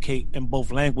communicate in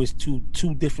both languages to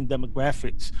two different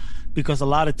demographics. Because a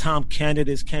lot of time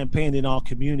candidates campaign in our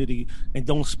community and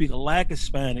don't speak a lack of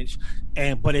Spanish,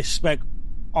 but expect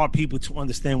our people to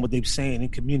understand what they're saying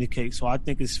and communicate. So I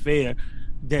think it's fair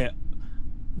that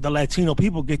the Latino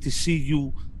people get to see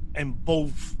you in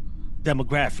both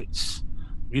demographics,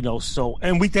 so,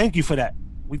 and we thank you for that.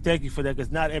 We thank you for that,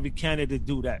 because not every candidate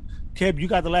do that. Keb, you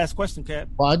got the last question, Keb.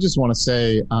 Well, I just want to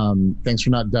say thanks for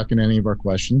not ducking any of our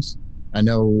questions. I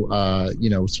know,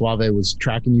 Suave was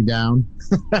tracking you down,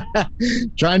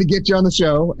 trying to get you on the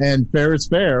show, and fair is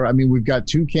fair. I mean, we've got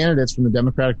two candidates from the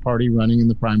Democratic Party running in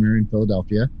the primary in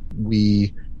Philadelphia.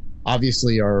 We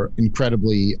obviously are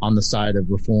incredibly on the side of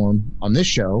reform on this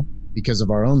show because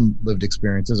of our own lived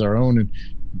experiences, our own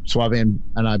Suave and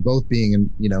I both being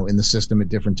in the system at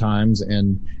different times,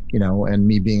 and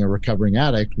me being a recovering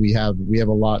addict, we have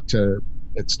a lot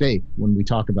at stake when we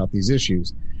talk about these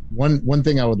issues. One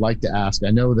thing I would like to ask,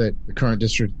 I know that the current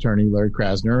district attorney, Larry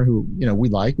Krasner, who,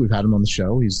 we've had him on the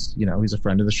show. He's a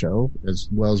friend of the show, as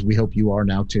well as we hope you are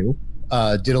now too.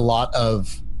 Did a lot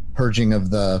of purging of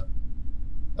the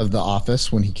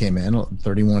office when he came in.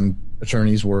 31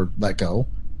 attorneys were let go.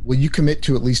 Will you commit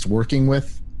to at least working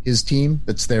with his team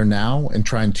that's there now and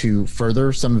trying to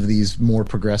further some of these more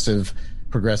progressive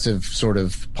sort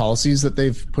of policies that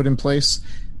they've put in place?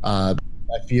 I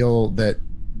feel that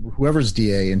whoever's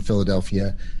DA in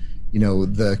Philadelphia,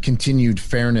 the continued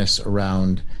fairness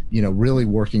around, really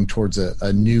working towards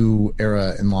a new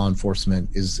era in law enforcement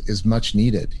is much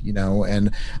needed,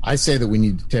 and I say that we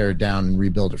need to tear it down and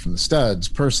rebuild it from the studs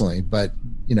personally, but,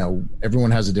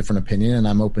 everyone has a different opinion and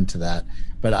I'm open to that.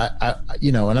 But I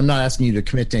and I'm not asking you to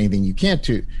commit to anything you can't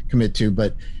commit to,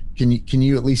 but can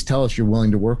you at least tell us you're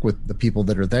willing to work with the people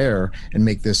that are there and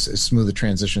make this as smooth a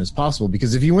transition as possible?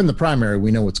 Because if you win the primary, we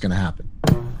know what's going to happen.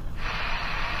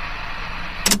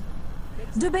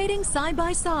 Debating side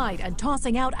by side and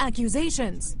tossing out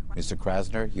accusations. Mr.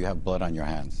 Krasner, you have blood on your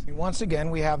hands. Once again,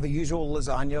 we have the usual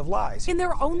lasagna of lies. In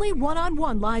their only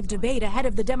one-on-one live debate ahead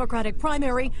of the Democratic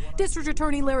primary, District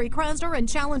Attorney Larry Krasner and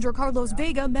challenger Carlos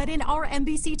Vega met in our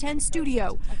NBC 10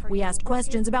 studio. We asked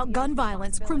questions about gun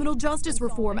violence, criminal justice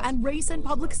reform, and race and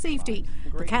public safety.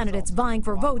 The candidates vying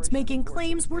for votes making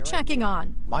claims we're checking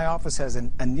on. My office has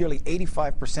a nearly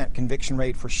 85% conviction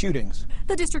rate for shootings.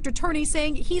 The district attorney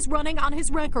saying he's running on his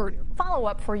record.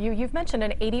 Follow-up for you. You've mentioned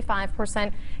an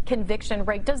 85% conviction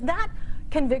rate. Does that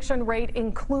conviction rate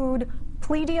include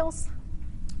plea deals?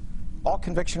 All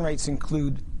conviction rates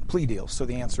include plea deals, so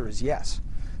the answer is yes.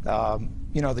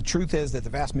 The truth is that the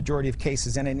vast majority of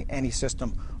cases in any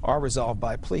system are resolved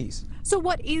by pleas. So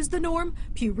what is the norm?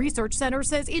 Pew Research Center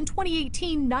says in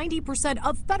 2018, 90%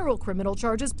 of federal criminal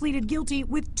charges pleaded guilty,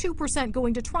 with 2%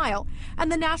 going to trial.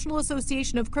 And the National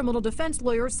Association of Criminal Defense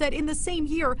Lawyers said in the same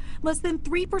year, less than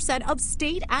 3% of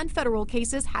state and federal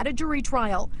cases had a jury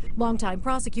trial. Longtime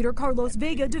prosecutor Carlos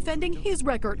Vega defending his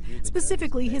record,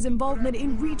 specifically his involvement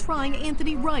in retrying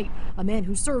Anthony Wright, a man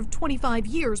who served 25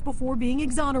 years before being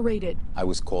exonerated. I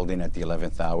was called in at the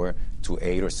 11th hour to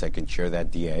aid or second chair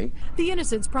that DA. The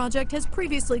Innocence Project has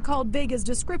previously called Vega's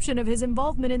description of his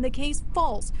involvement in the case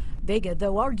false. Vega,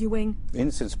 though, arguing the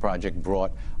Innocence Project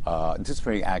brought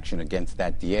disciplinary action against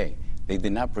that DA. They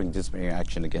did not bring disciplinary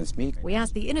action against me. We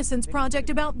asked the Innocence Project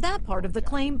about that part of the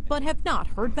claim, but have not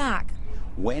heard back.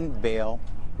 When bail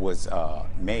was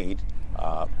made,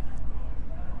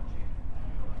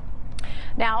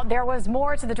 Now, there was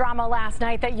more to the drama last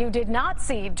night that you did not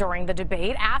see during the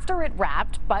debate after it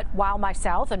wrapped. But while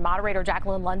myself and moderator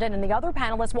Jacqueline London and the other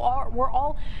panelists were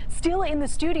all still in the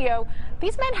studio,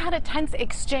 these men had a tense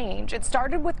exchange. It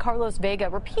started with Carlos Vega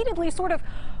repeatedly sort of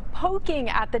poking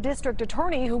at the district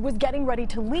attorney who was getting ready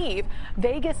to leave.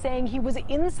 Vega saying he was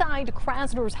inside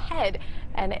Krasner's head,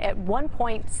 and at one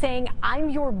point saying, "I'm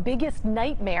your biggest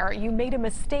nightmare. You made a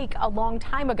mistake a long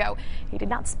time ago." He did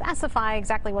not specify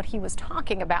exactly what he was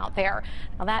talking about there.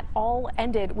 Now, that all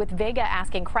ended with Vega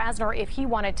asking Krasner if he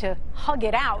wanted to hug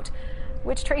it out,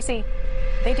 which, Tracy,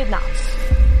 they did not.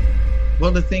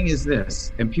 Well, the thing is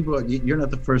this, and people, you're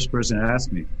not the first person to ask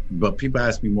me, but people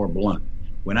ask me more blunt.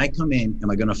 When I come in, am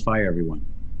I going to fire everyone?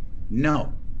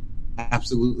 No,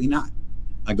 absolutely not.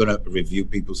 I'm going to review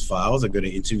people's files. I'm going to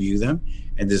interview them.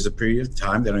 And there's a period of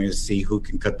time that I'm going to see who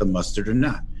can cut the mustard or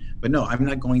not. But no, I'm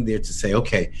not going there to say,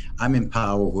 okay, I'm in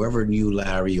power. Whoever knew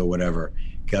Larry or whatever,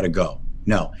 got to go.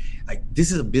 No,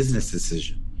 this is a business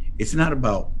decision. It's not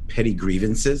about petty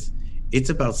grievances.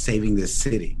 It's about saving this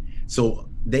city. So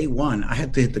day one, I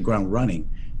had to hit the ground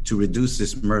running to reduce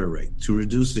this murder rate, to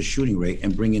reduce the shooting rate,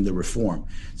 and bring in the reform.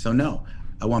 So no,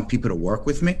 I want people to work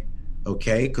with me,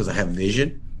 okay, because I have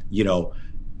vision.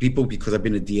 People, because I've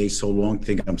been a DA so long,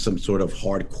 think I'm some sort of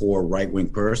hardcore right-wing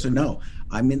person. No,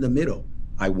 I'm in the middle.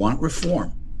 I want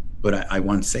reform, but I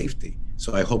want safety.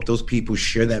 So I hope those people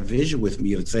share that vision with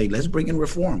me and say, let's bring in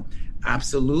reform.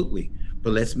 Absolutely.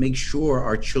 But let's make sure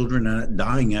our children are not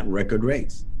dying at record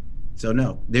rates. So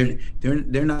no,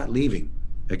 they're not leaving.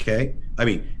 Okay, I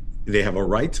mean, they have a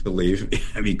right to leave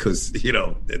because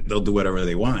they'll do whatever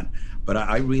they want. But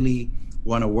I really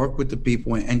want to work with the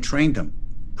people and train them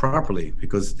properly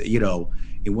because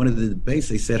in one of the debates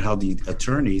they said how the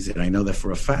attorneys, and I know that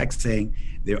for a fact, saying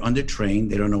they're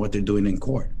undertrained, they don't know what they're doing in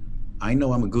court. I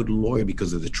know I'm a good lawyer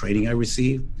because of the training I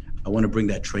received. I want to bring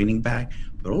that training back,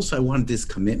 but also I want this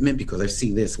commitment because I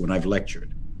see this when I've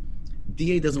lectured.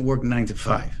 DA doesn't work 9 to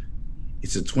 5.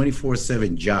 It's a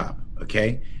 24/7 job,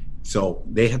 okay? So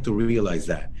they have to realize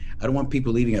that. I don't want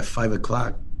people leaving at 5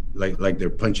 o'clock like they're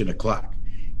punching a clock.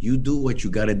 You do what you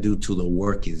got to do till the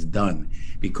work is done,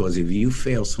 because if you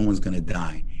fail, someone's going to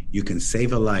die. You can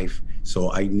save a life.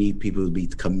 So I need people to be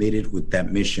committed with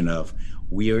that mission of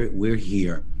we're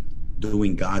here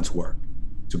doing God's work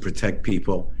to protect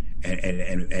people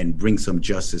and bring some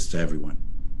justice to everyone.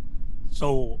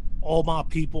 So all my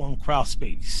people on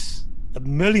CrowdSpace, the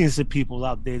millions of people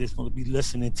out there that's going to be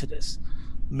listening to this,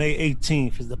 May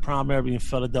 18th is the primary in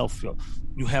Philadelphia.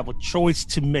 You have a choice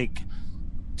to make.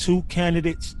 2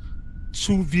 candidates,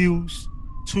 2 views,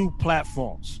 2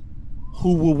 platforms.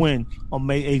 Who will win on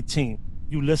May 18th?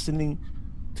 You listening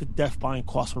to Death by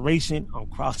Incarceration on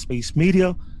CrowdSpace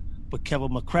Media with Kevin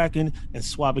McCracken and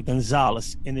Suave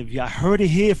Gonzalez. And if y'all heard it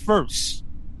here first,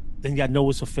 then y'all know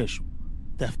it's official.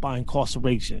 Death by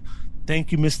Incarceration.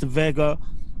 Thank you, Mr. Vega.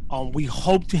 We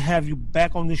hope to have you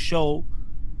back on the show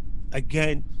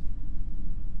again.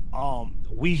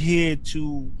 We here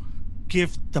to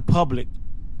give the public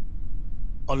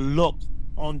a look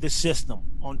on the system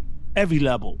on every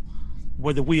level.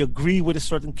 Whether we agree with a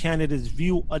certain candidate's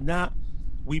view or not,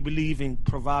 we believe in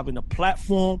providing a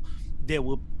platform that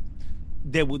will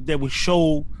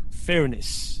show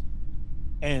fairness.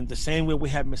 And the same way we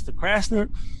have Mr. Krasner,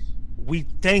 we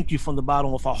thank you from the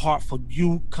bottom of our heart for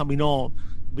you coming on,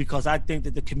 because I think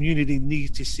that the community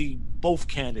needs to see both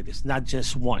candidates, not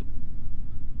just one.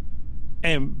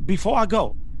 And before I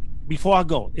go,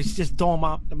 it's just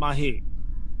dawned in my head.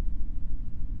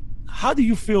 How do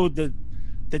you feel that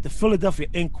the Philadelphia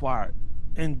Inquirer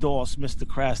endorsed Mr.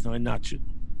 Krasner and not you?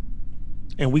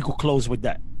 And we could close with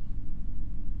that.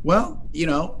 Well,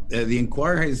 the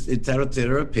Inquirer is entitled to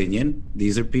their opinion.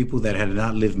 These are people that had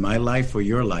not lived my life or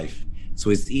your life. So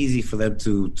it's easy for them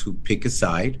to pick a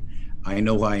side. I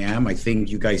know who I am. I think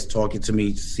you guys talking to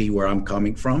me see where I'm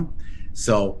coming from.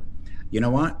 So, you know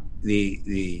what?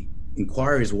 The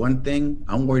Inquirer is one thing.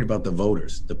 I'm worried about the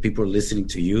voters, the people listening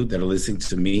to you, that are listening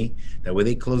to me, that when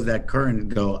they close that curtain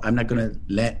and go, I'm not going to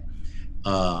let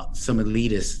some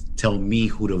elitists tell me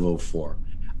who to vote for.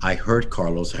 I heard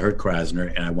Carlos, I heard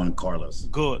Krasner, and I want Carlos.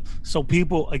 Good. So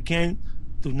people, again,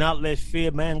 do not let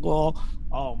fear, Mangal,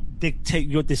 dictate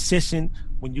your decision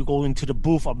when you go into the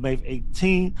booth on May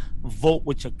 18. Vote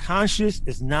with your conscience,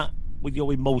 is not with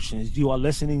your emotions. You are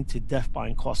listening to Death by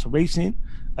Incarceration.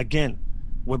 Again,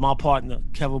 with my partner,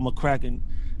 Kevin McCracken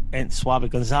and Suave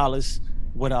Gonzalez,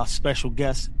 with our special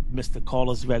guest, Mr.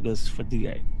 Carlos Vegas for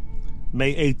DA.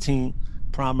 May 18,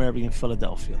 primary in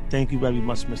Philadelphia. Thank you very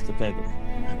much, Mr.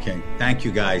 Vega. Okay. Thank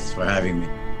you guys for having me.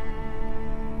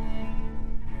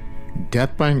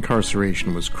 Death by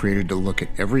Incarceration was created to look at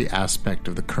every aspect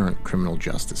of the current criminal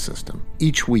justice system.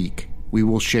 Each week, we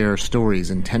will share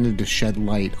stories intended to shed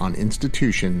light on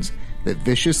institutions that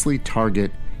viciously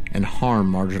target and harm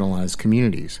marginalized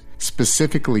communities,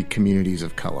 specifically communities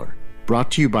of color.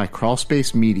 Brought to you by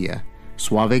CrawlSpace Media,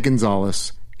 Suave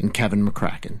Gonzalez, and Kevin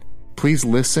McCracken. Please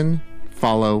listen,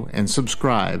 follow, and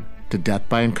subscribe to Death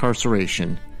by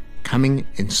Incarceration, coming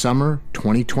in summer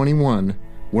 2021,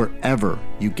 wherever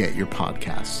you get your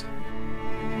podcasts.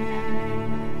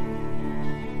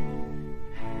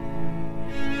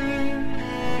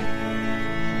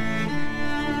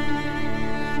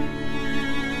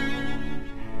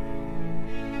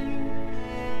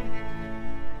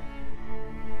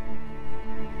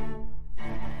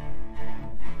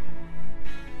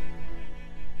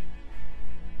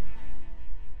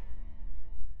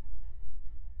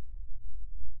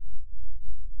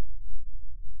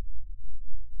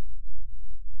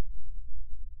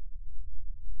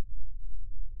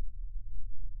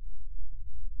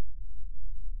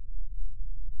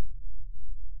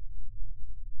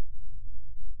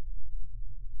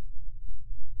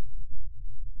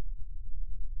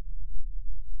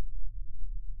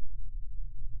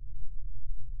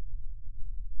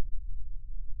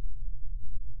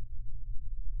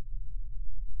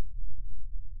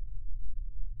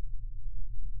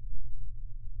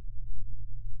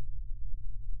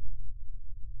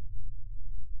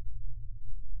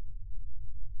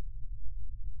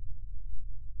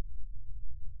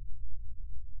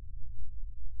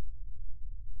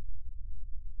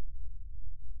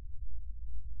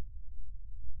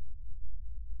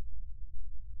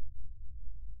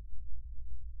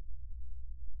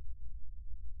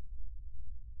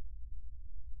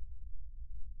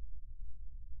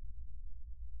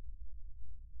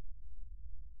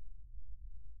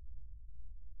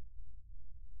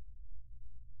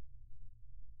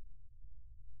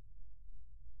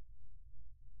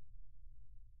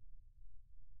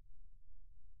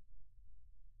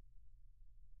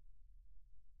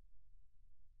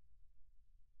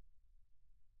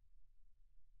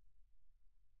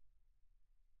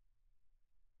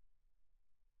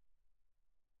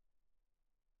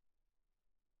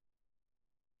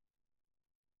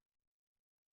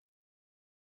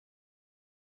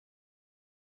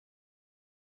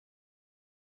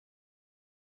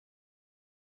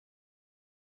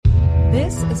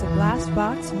 This is a Glass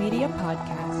Box Media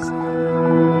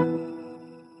podcast.